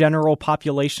of the general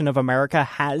population of America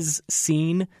has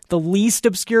seen, the least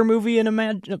obscure movie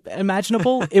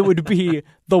imaginable, it would be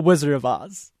The Wizard of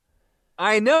Oz.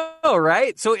 I know,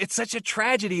 right? So it's such a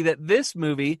tragedy that this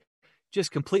movie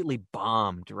just completely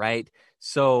bombed, right?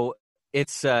 So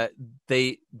it's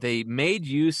they made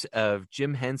use of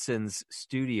Jim Henson's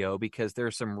studio because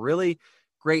there's some really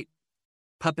great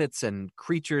puppets and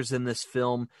creatures in this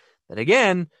film that,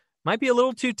 again, might be a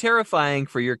little too terrifying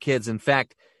for your kids. In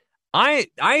fact,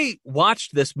 I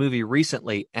watched this movie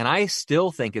recently, and I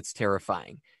still think it's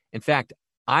terrifying. In fact,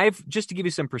 just to give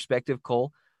you some perspective,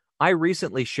 Cole, I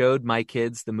recently showed my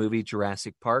kids the movie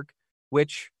Jurassic Park,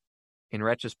 which, in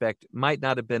retrospect, might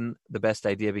not have been the best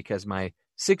idea because my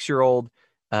 6-year-old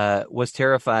was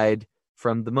terrified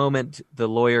from the moment the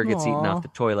lawyer gets eaten off the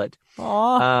toilet.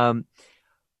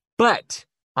 But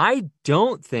I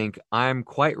don't think I'm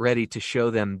quite ready to show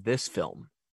them this film.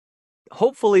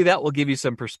 Hopefully that will give you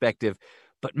some perspective.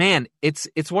 But man,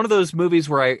 it's one of those movies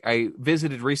where I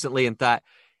visited recently and thought,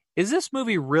 is this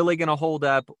movie really going to hold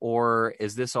up, or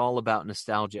is this all about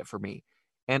nostalgia for me?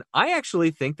 And I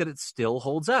actually think that it still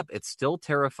holds up. It's still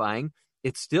terrifying.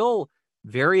 It's still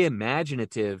very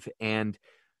imaginative. And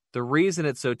the reason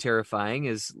it's so terrifying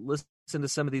is listen to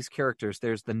some of these characters.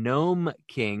 There's the Gnome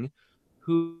King,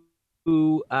 who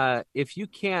if you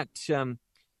can't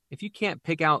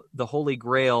pick out the Holy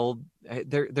Grail,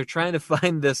 they're trying to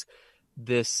find this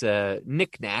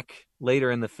knick-knack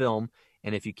later in the film.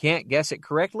 And if you can't guess it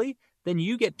correctly, then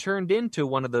you get turned into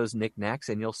one of those knickknacks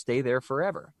and you'll stay there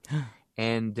forever.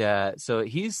 And so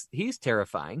he's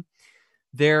terrifying.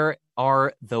 There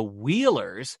are the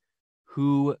Wheelers,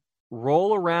 who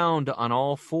roll around on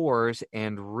all fours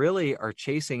and really are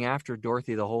chasing after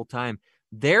Dorothy the whole time.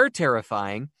 They're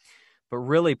terrifying, but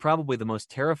really probably the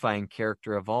most terrifying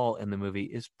character of all in the movie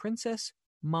is Princess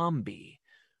Mombi,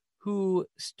 who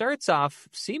starts off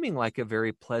seeming like a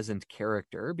very pleasant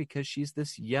character because she's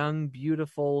this young,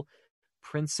 beautiful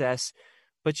princess,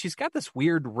 but she's got this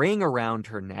weird ring around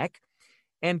her neck.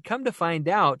 And come to find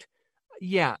out,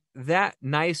 yeah, that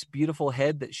nice, beautiful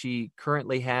head that she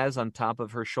currently has on top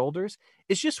of her shoulders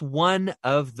is just one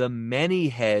of the many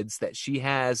heads that she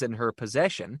has in her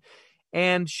possession,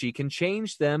 and she can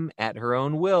change them at her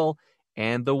own will.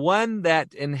 And the one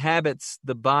that inhabits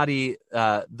the body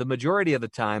the majority of the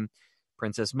time,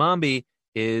 Princess Mombi,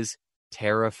 is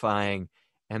terrifying.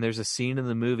 And there's a scene in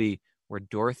the movie where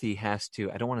Dorothy has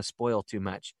to, I don't want to spoil too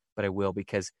much, but I will,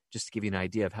 because just to give you an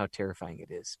idea of how terrifying it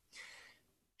is,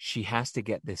 she has to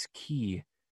get this key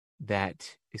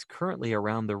that is currently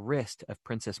around the wrist of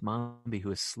Princess Mombi,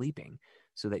 who is sleeping,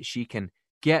 so that she can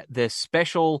get this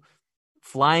special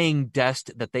flying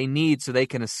dust that they need so they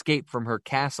can escape from her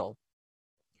castle.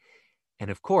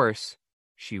 And of course,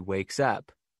 she wakes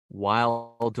up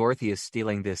while Dorothy is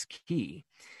stealing this key.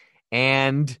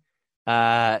 And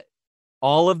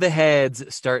all of the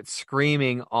heads start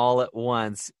screaming all at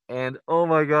once. And oh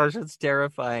my gosh, it's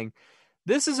terrifying.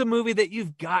 This is a movie that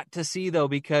you've got to see, though,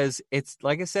 because it's,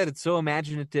 like I said, it's so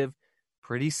imaginative,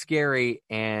 pretty scary,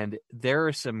 and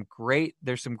there's some great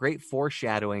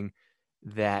foreshadowing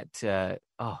that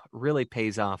really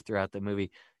pays off throughout the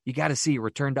movie. You got to see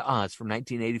Return to Oz from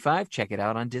 1985. Check it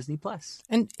out on Disney Plus.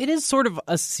 And it is sort of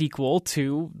a sequel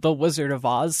to The Wizard of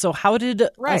Oz. So how did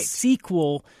a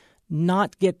sequel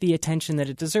not get the attention that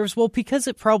it deserves? Well, because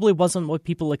it probably wasn't what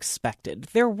people expected.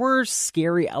 There were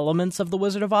scary elements of The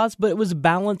Wizard of Oz, but it was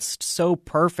balanced so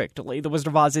perfectly. The Wizard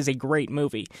of Oz is a great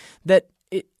movie that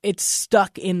it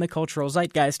stuck in the cultural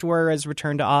zeitgeist, whereas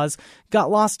Return to Oz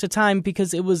got lost to time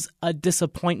because it was a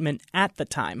disappointment at the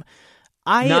time.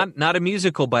 Not a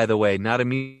musical, by the way. Not a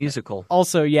musical.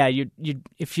 Also, yeah, you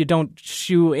if you don't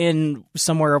shoe in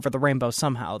Somewhere Over the Rainbow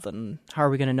somehow, then how are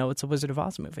we going to know it's a Wizard of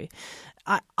Oz movie?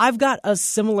 I've got a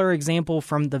similar example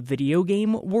from the video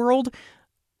game world.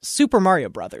 Super Mario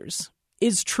Brothers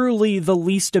is truly the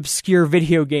least obscure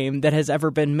video game that has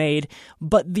ever been made,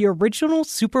 but the original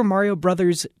Super Mario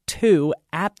Brothers 2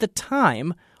 at the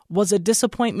time was a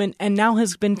disappointment and now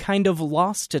has been kind of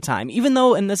lost to time. Even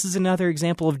though, and this is another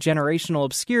example of generational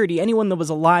obscurity, anyone that was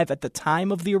alive at the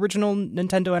time of the original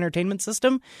Nintendo Entertainment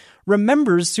System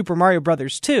remembers Super Mario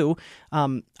Brothers 2,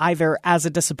 either as a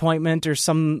disappointment or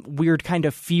some weird kind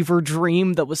of fever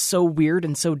dream that was so weird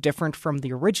and so different from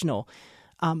the original.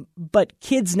 But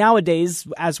kids nowadays,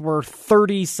 as we're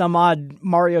 30 some odd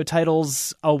Mario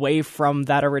titles away from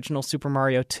that original Super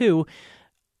Mario 2,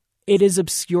 it is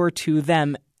obscure to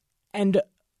them. And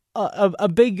a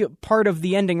big part of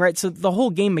the ending, right? So the whole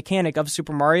game mechanic of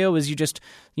Super Mario is you just,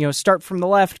 start from the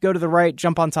left, go to the right,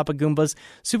 jump on top of Goombas.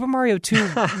 Super Mario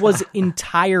 2 was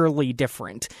entirely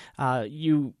different.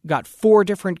 You got 4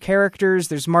 different characters.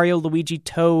 There's Mario, Luigi,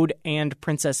 Toad, and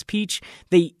Princess Peach.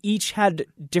 They each had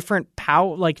different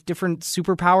different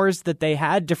superpowers that they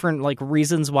had, different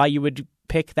reasons why you would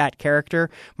pick that character.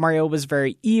 Mario was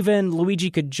very even. Luigi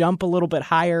could jump a little bit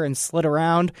higher and slid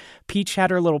around. Peach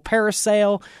had her little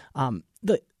parasail.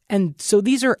 And so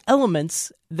these are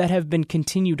elements that have been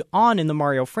continued on in the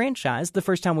Mario franchise. The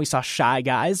first time we saw Shy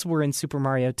Guys were in Super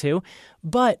Mario 2.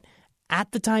 But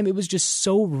at the time, it was just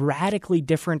so radically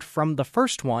different from the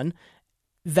first one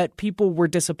that people were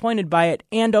disappointed by it.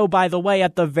 And oh, by the way,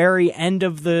 at the very end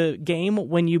of the game,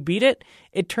 when you beat it,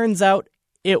 it turns out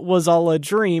it was all a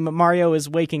dream. Mario is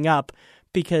waking up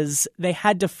because they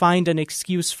had to find an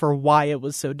excuse for why it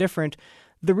was so different.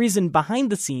 The reason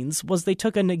behind the scenes was they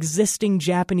took an existing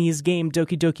Japanese game,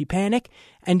 Doki Doki Panic,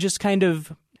 and just kind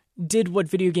of did what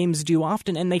video games do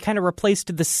often, and they kind of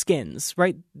replaced the skins,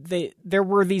 right? There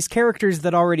were these characters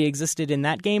that already existed in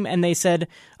that game, and they said,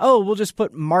 oh, we'll just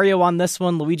put Mario on this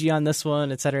one, Luigi on this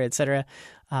one, etc., etc.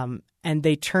 And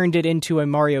they turned it into a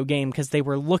Mario game because they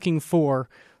were looking for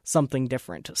something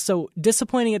different. So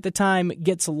disappointing at the time,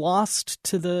 gets lost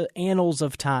to the annals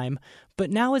of time, but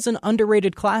now is an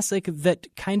underrated classic that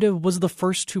kind of was the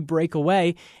first to break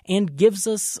away and gives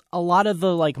us a lot of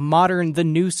the the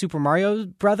new Super Mario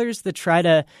Brothers that try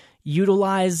to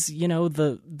utilize,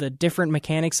 the different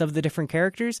mechanics of the different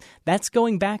characters. That's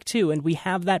going back too, and we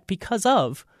have that because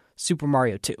of Super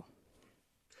Mario 2.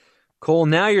 Cole,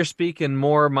 now you're speaking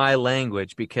more my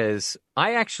language because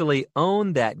I actually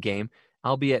own that game,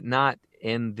 albeit not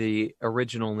in the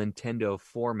original Nintendo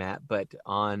format, but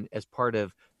as part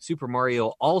of Super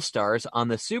Mario All-Stars on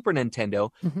the Super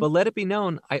Nintendo. Mm-hmm. But let it be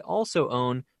known, I also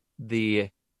own the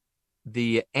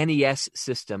NES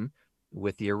system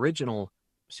with the original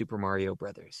Super Mario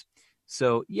Brothers.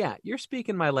 So, yeah, you're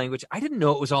speaking my language. I didn't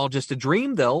know it was all just a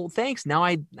dream, though. Thanks. Now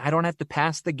I don't have to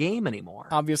pass the game anymore.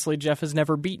 Obviously, Jeff has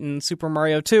never beaten Super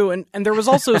Mario 2. And there was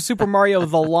also Super Mario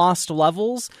The Lost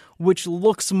Levels, which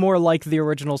looks more like the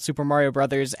original Super Mario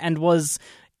Brothers and was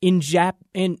in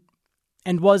Japan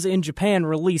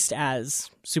released as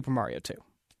Super Mario 2.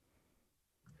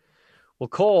 Well,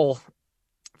 Cole,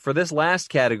 for this last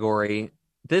category,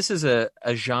 this is a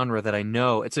genre that I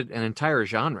know. It's an entire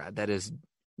genre that is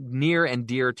near and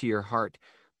dear to your heart,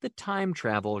 the time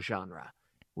travel genre.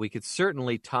 We could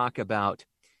certainly talk about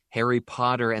Harry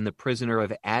Potter and the Prisoner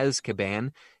of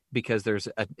Azkaban because there's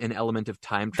an element of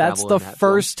time travel. That's the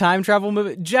first time travel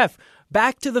movie. Jeff,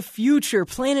 Back to the Future,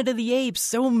 Planet of the Apes,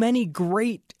 so many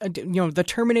great, the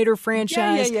Terminator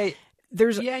franchise. Yeah.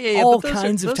 There's all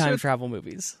kinds of time travel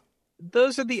movies.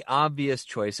 Those are the obvious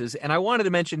choices, and I wanted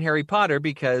to mention Harry Potter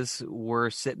because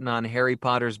we're sitting on Harry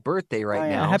Potter's birthday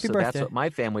now. Happy birthday. That's what my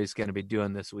family's going to be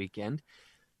doing this weekend.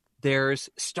 There's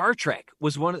Star Trek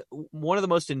was one of the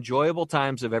most enjoyable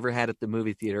times I've ever had at the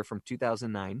movie theater from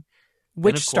 2009.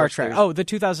 Which Star Trek? Oh, the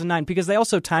 2009, because they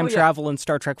also time travel in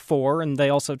Star Trek 4, and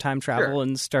they also time travel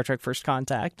in Star Trek First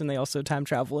Contact, and they also time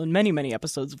travel in many, many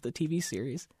episodes of the TV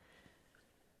series.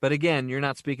 But again, you're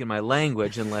not speaking my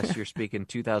language unless you're speaking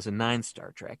 2009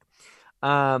 Star Trek.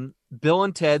 Bill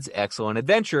and Ted's Excellent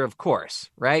Adventure, of course,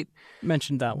 right?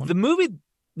 Mentioned that one. The movie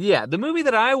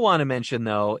that I want to mention,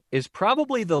 though, is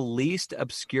probably the least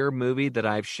obscure movie that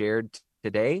I've shared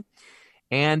today.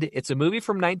 And it's a movie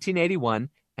from 1981,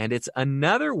 and it's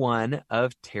another one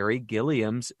of Terry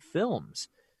Gilliam's films.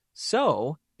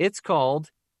 So it's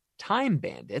called Time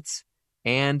Bandits,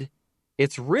 and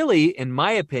it's really, in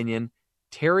my opinion,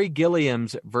 Terry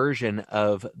Gilliam's version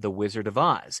of The Wizard of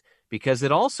Oz, because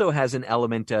it also has an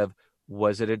element of,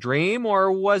 was it a dream or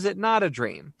was it not a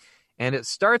dream? And it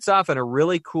starts off in a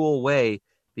really cool way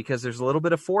because there's a little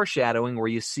bit of foreshadowing where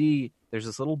you see there's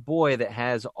this little boy that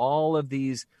has all of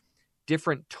these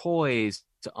different toys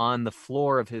on the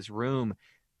floor of his room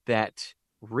that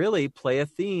really play a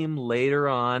theme later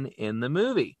on in the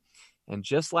movie. And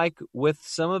just like with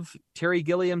some of Terry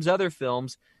Gilliam's other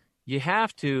films, you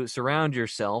have to surround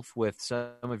yourself with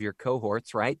some of your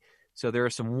cohorts, right? So there are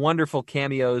some wonderful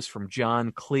cameos from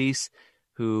John Cleese,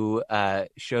 who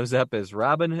shows up as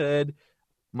Robin Hood.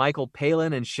 Michael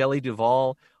Palin and Shelley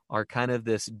Duvall are kind of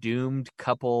this doomed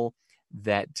couple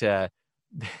that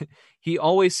he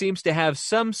always seems to have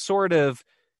some sort of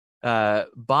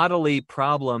bodily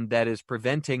problem that is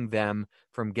preventing them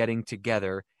from getting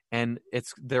together. And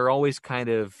they're always kind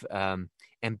of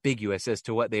ambiguous as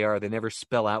to what they are. They never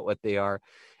spell out what they are.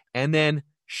 And then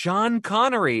Sean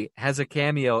Connery has a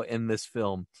cameo in this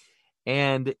film,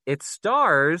 and it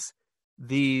stars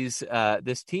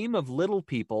this team of little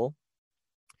people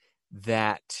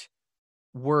that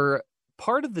were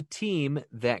part of the team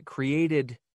that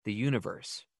created the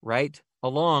universe, right?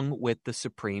 Along with the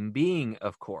Supreme Being,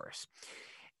 of course.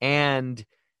 And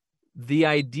the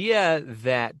idea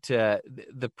that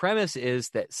the premise is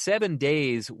that 7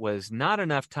 days was not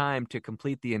enough time to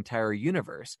complete the entire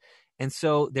universe. And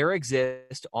so there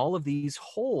exist all of these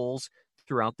holes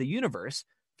throughout the universe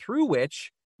through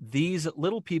which these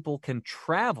little people can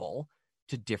travel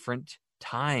to different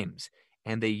times.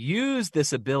 And they use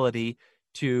this ability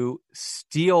to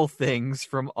steal things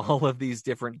from all of these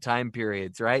different time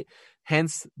periods, right?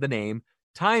 Hence the name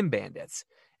Time Bandits.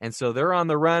 And so they're on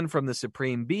the run from the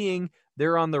Supreme Being.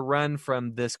 They're on the run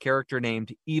from this character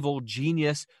named Evil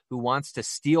Genius, who wants to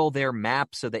steal their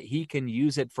map so that he can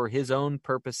use it for his own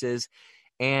purposes.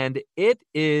 And it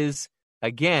is,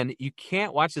 again, you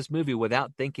can't watch this movie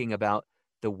without thinking about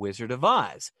The Wizard of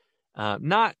Oz.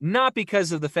 Not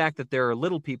because of the fact that there are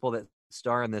little people that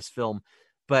star in this film,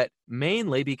 but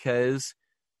mainly because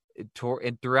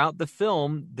throughout the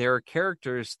film, there are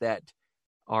characters that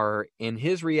are in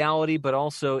his reality, but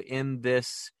also in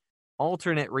this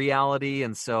alternate reality.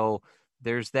 And so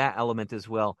there's that element as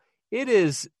well. It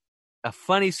is a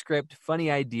funny script, funny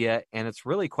idea, and it's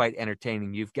really quite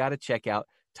entertaining. You've got to check out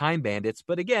Time Bandits.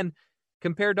 But again,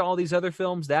 compared to all these other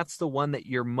films, that's the one that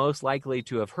you're most likely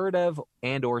to have heard of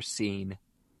and or seen.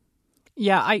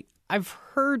 Yeah, I've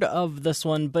heard of this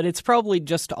one, but it's probably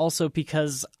just also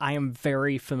because I am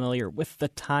very familiar with the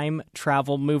time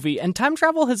travel movie. And time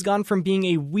travel has gone from being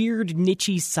a weird,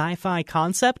 niche sci-fi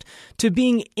concept to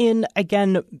being in,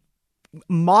 again,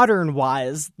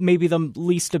 modern-wise, maybe the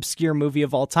least obscure movie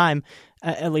of all time,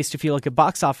 at least if you look at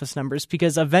box office numbers,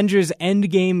 because Avengers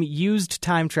Endgame used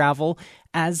time travel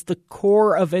as the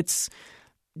core of its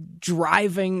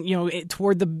driving,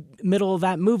 toward the middle of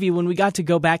that movie. When we got to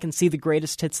go back and see the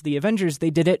greatest hits of the Avengers, they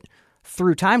did it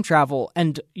through time travel.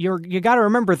 And you got to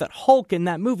remember that Hulk in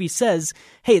that movie says,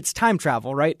 hey, it's time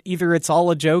travel, right? Either it's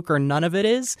all a joke or none of it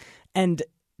is. And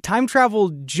time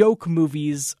travel joke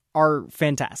movies are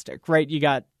fantastic, right? You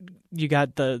got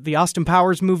the Austin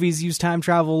Powers movies use time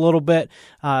travel a little bit.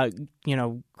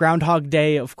 Groundhog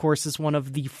Day, of course, is one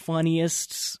of the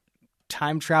funniest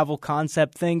time travel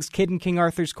concept things. Kid in King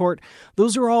Arthur's Court,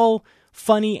 those are all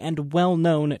funny and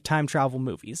well-known time travel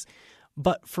movies.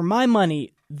 But for my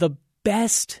money, the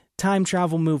best time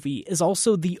travel movie is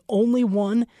also the only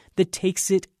one that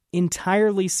takes it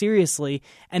entirely seriously.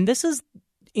 And this is,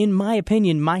 in my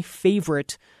opinion, my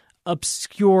favorite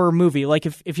obscure movie. Like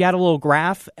if you had a little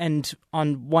graph and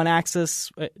on one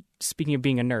axis, speaking of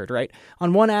being a nerd, right?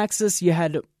 On one axis you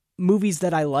had movies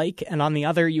that I like, and on the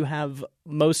other you have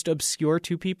most obscure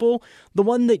to people. The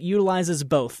one that utilizes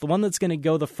both, the one that's going to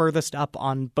go the furthest up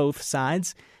on both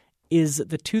sides, is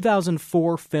the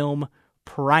 2004 film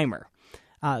Primer.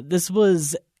 This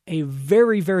was a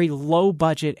very, very low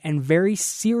budget and very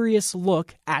serious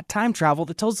look at time travel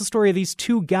that tells the story of these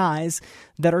two guys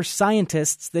that are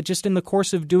scientists that just in the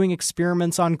course of doing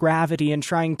experiments on gravity and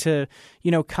trying to,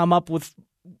 come up with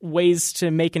ways to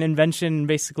make an invention and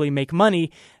basically make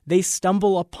money, they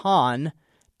stumble upon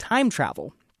time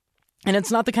travel. And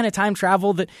it's not the kind of time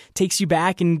travel that takes you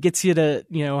back and gets you to,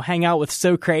 hang out with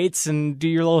Socrates and do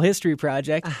your little history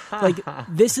project. Like,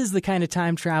 this is the kind of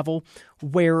time travel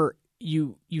where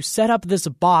you set up this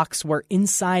box where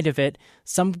inside of it,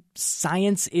 some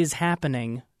science is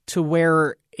happening to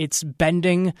where it's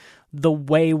bending the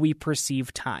way we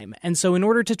perceive time. And so in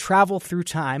order to travel through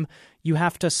time, you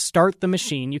have to start the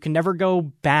machine. You can never go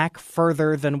back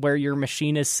further than where your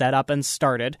machine is set up and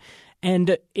started.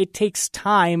 And it takes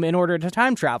time in order to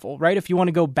time travel, right? If you want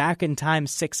to go back in time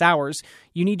 6 hours,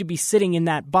 you need to be sitting in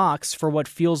that box for what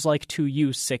feels like to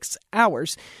you 6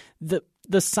 hours.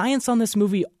 The science on this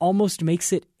movie almost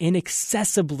makes it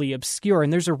inaccessibly obscure.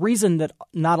 And there's a reason that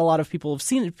not a lot of people have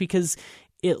seen it, because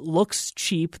It looks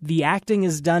cheap. The acting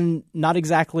is done not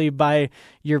exactly by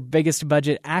your biggest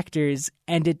budget actors,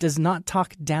 and it does not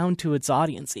talk down to its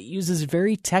audience. It uses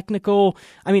very technical...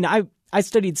 I mean, I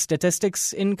studied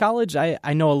statistics in college.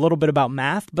 I know a little bit about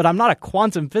math, but I'm not a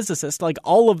quantum physicist. Like,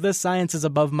 all of this science is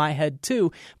above my head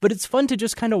too. But it's fun to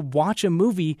just kind of watch a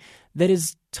movie that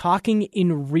is talking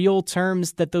in real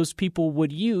terms that those people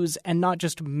would use and not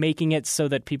just making it so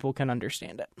that people can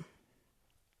understand it.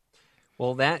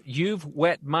 Well, you've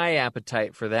whet my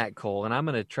appetite for that, Cole, and I'm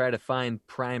going to try to find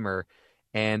Primer.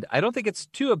 And I don't think it's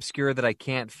too obscure that I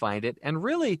can't find it. And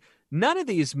really, none of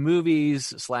these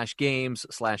movies / games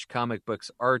 / comic books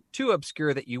are too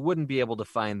obscure that you wouldn't be able to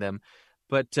find them.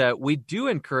 But we do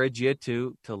encourage you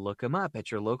to look them up at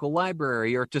your local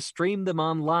library or to stream them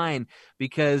online,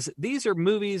 because these are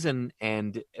movies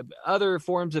and other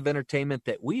forms of entertainment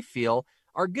that we feel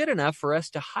are good enough for us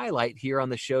to highlight here on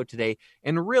the show today,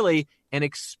 and really an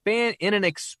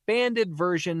expanded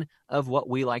version of what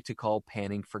we like to call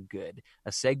Panning for Good,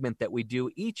 a segment that we do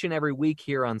each and every week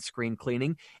here on Screen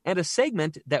Cleaning, and a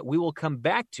segment that we will come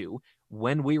back to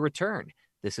when we return.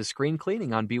 This is Screen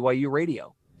Cleaning on BYU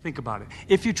Radio. Think about it.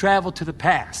 If you travel to the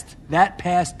past, that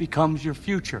past becomes your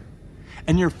future,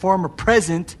 and your former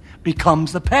present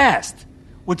becomes the past,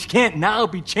 which can't now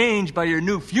be changed by your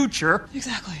new future.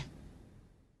 Exactly.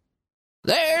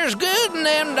 There's good in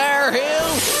them there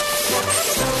hills.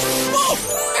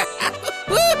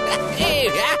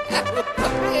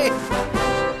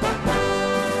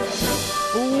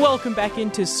 Welcome back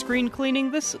into Screen Cleaning,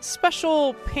 this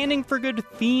special Panning for Good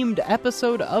themed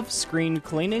episode of Screen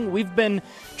Cleaning. We've been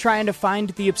trying to find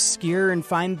the obscure and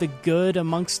find the good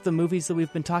amongst the movies that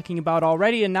we've been talking about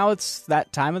already, and now it's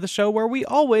that time of the show where we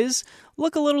always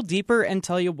look a little deeper and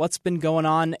tell you what's been going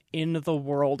on in the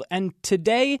world. And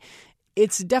today,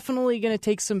 it's definitely going to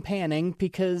take some panning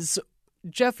because,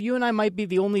 Jeff, you and I might be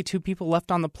the only two people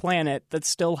left on the planet that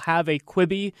still have a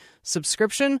Quibi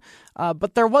subscription,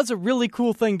 but there was a really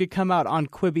cool thing to come out on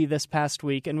Quibi this past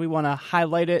week, and we want to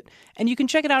highlight it, and you can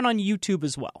check it out on YouTube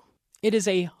as well. It is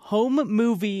a home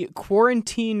movie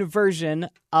quarantine version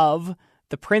of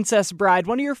The Princess Bride,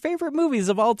 one of your favorite movies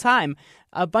of all time.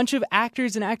 A bunch of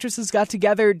actors and actresses got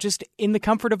together just in the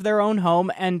comfort of their own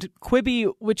home, and Quibi,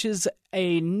 which is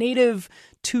a native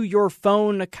to your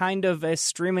phone kind of a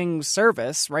streaming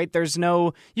service, right?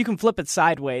 You can flip it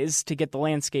sideways to get the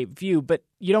landscape view, but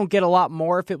you don't get a lot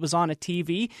more if it was on a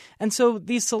TV. And so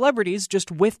these celebrities,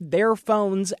 just with their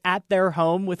phones at their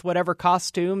home with whatever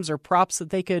costumes or props that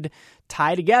they could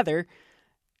tie together,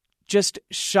 just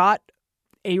shot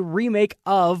a remake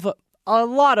of a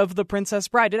lot of The Princess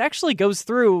Bride. It actually goes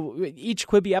through, each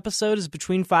Quibi episode is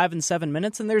between 5 and 7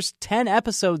 minutes, and there's 10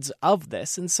 episodes of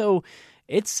this. And so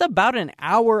it's about an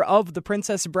hour of The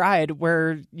Princess Bride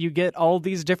where you get all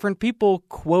these different people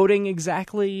quoting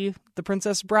exactly The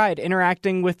Princess Bride,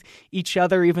 interacting with each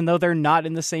other even though they're not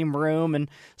in the same room, and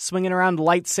swinging around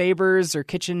lightsabers or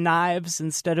kitchen knives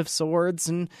instead of swords,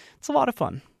 and it's a lot of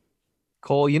fun.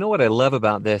 Cole, you know what I love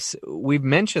about this? We've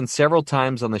mentioned several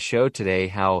times on the show today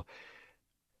how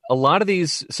some of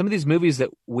these movies that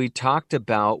we talked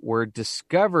about were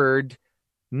discovered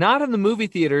not in the movie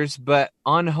theaters, but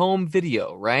on home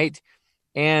video, right?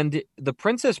 And The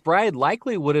Princess Bride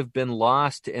likely would have been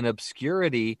lost in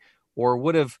obscurity, or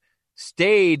would have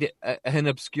stayed an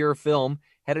obscure film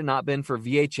had it not been for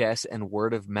VHS and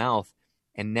word of mouth.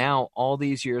 And now, all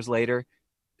these years later,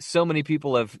 so many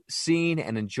people have seen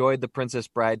and enjoyed The Princess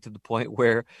Bride to the point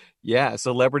where,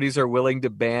 celebrities are willing to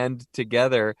band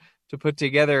together to put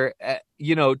together,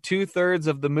 2/3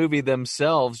 of the movie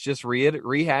themselves, just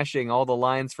rehashing all the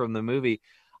lines from the movie.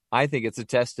 I think it's a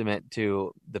testament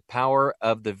to the power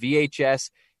of the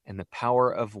VHS and the power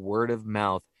of word of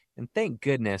mouth. And thank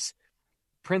goodness,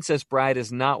 Princess Bride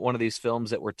is not one of these films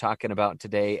that we're talking about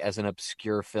today as an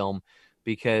obscure film,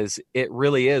 because it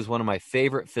really is one of my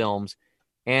favorite films.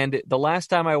 And the last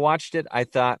time I watched it, I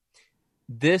thought,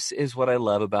 this is what I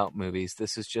love about movies.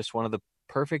 This is just one of the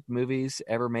perfect movies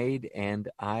ever made, and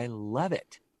I love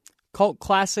it. Cult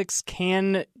classics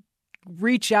can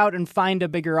reach out and find a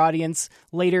bigger audience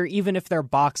later, even if their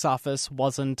box office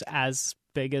wasn't as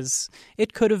big as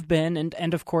it could have been.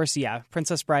 And of course,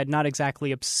 Princess Bride, not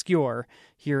exactly obscure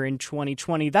here in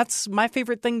 2020. That's my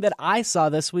favorite thing that I saw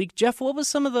this week. Jeff, what was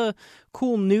some of the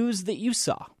cool news that you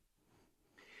saw?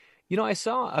 I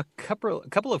saw a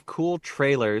couple of cool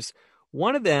trailers.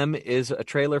 One of them is a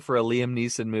trailer for a Liam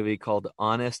Neeson movie called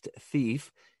Honest Thief.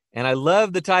 And I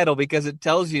love the title because it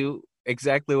tells you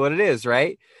exactly what it is,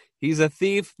 right? He's a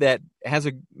thief that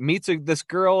meets this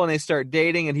girl, and they start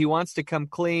dating, and he wants to come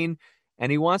clean, and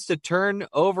he wants to turn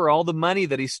over all the money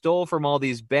that he stole from all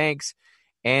these banks.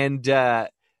 And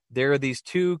there are these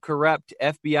two corrupt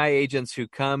FBI agents who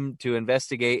come to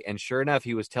investigate, and sure enough,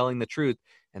 he was telling the truth.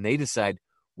 And they decide,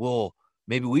 well,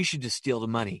 maybe we should just steal the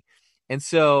money. And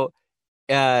so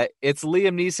it's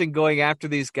Liam Neeson going after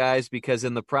these guys because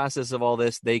in the process of all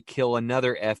this, they kill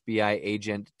another FBI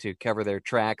agent to cover their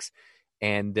tracks.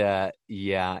 And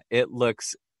it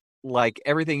looks like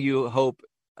everything you hope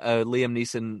a Liam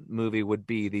Neeson movie would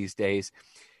be these days.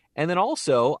 And then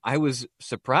also, I was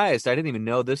surprised. I didn't even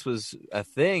know this was a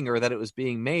thing or that it was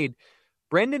being made.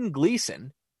 Brendan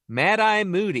Gleeson, Mad-Eye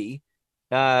Moody,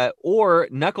 or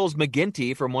Knuckles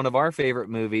McGinty from one of our favorite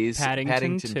movies,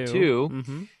 Paddington 2.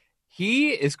 Mm-hmm. He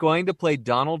is going to play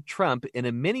Donald Trump in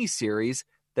a miniseries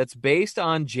that's based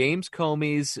on James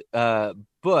Comey's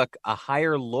book, A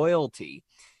Higher Loyalty.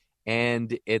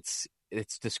 And it's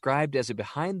described as a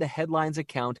behind-the-headlines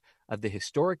account of the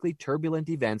historically turbulent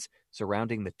events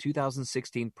surrounding the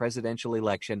 2016 presidential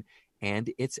election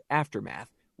and its aftermath,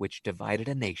 which divided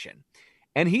a nation.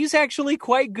 And he's actually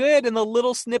quite good in the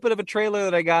little snippet of a trailer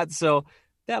that I got, so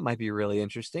that might be really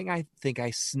interesting. I think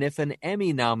I sniff an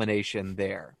Emmy nomination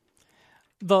there.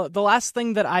 The last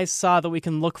thing that I saw that we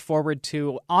can look forward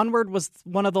to, Onward was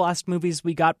one of the last movies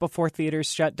we got before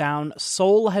theaters shut down.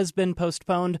 Soul has been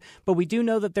postponed, but we do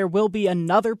know that there will be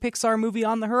another Pixar movie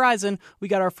on the horizon. We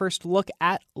got our first look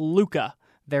at Luca,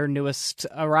 their newest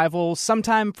arrival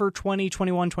sometime for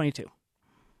 2021-22.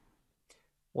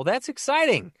 Well, that's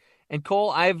exciting. And Cole,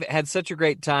 I've had such a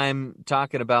great time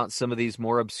talking about some of these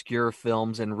more obscure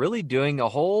films and really doing a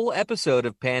whole episode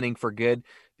of Panning for Good,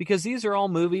 because these are all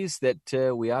movies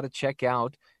that we ought to check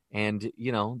out. And,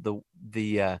 you know,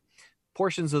 the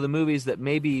portions of the movies that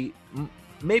maybe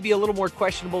a little more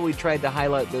questionable, we tried to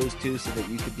highlight those too so that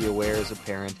you could be aware as a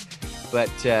parent.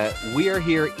 But we are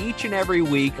here each and every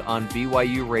week on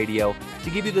BYU Radio to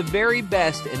give you the very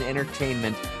best in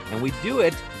entertainment. And we do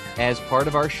it as part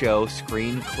of our show,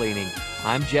 Screen Cleaning.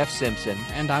 I'm Jeff Simpson.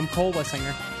 And I'm Cole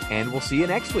Wissinger. And we'll see you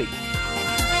next week.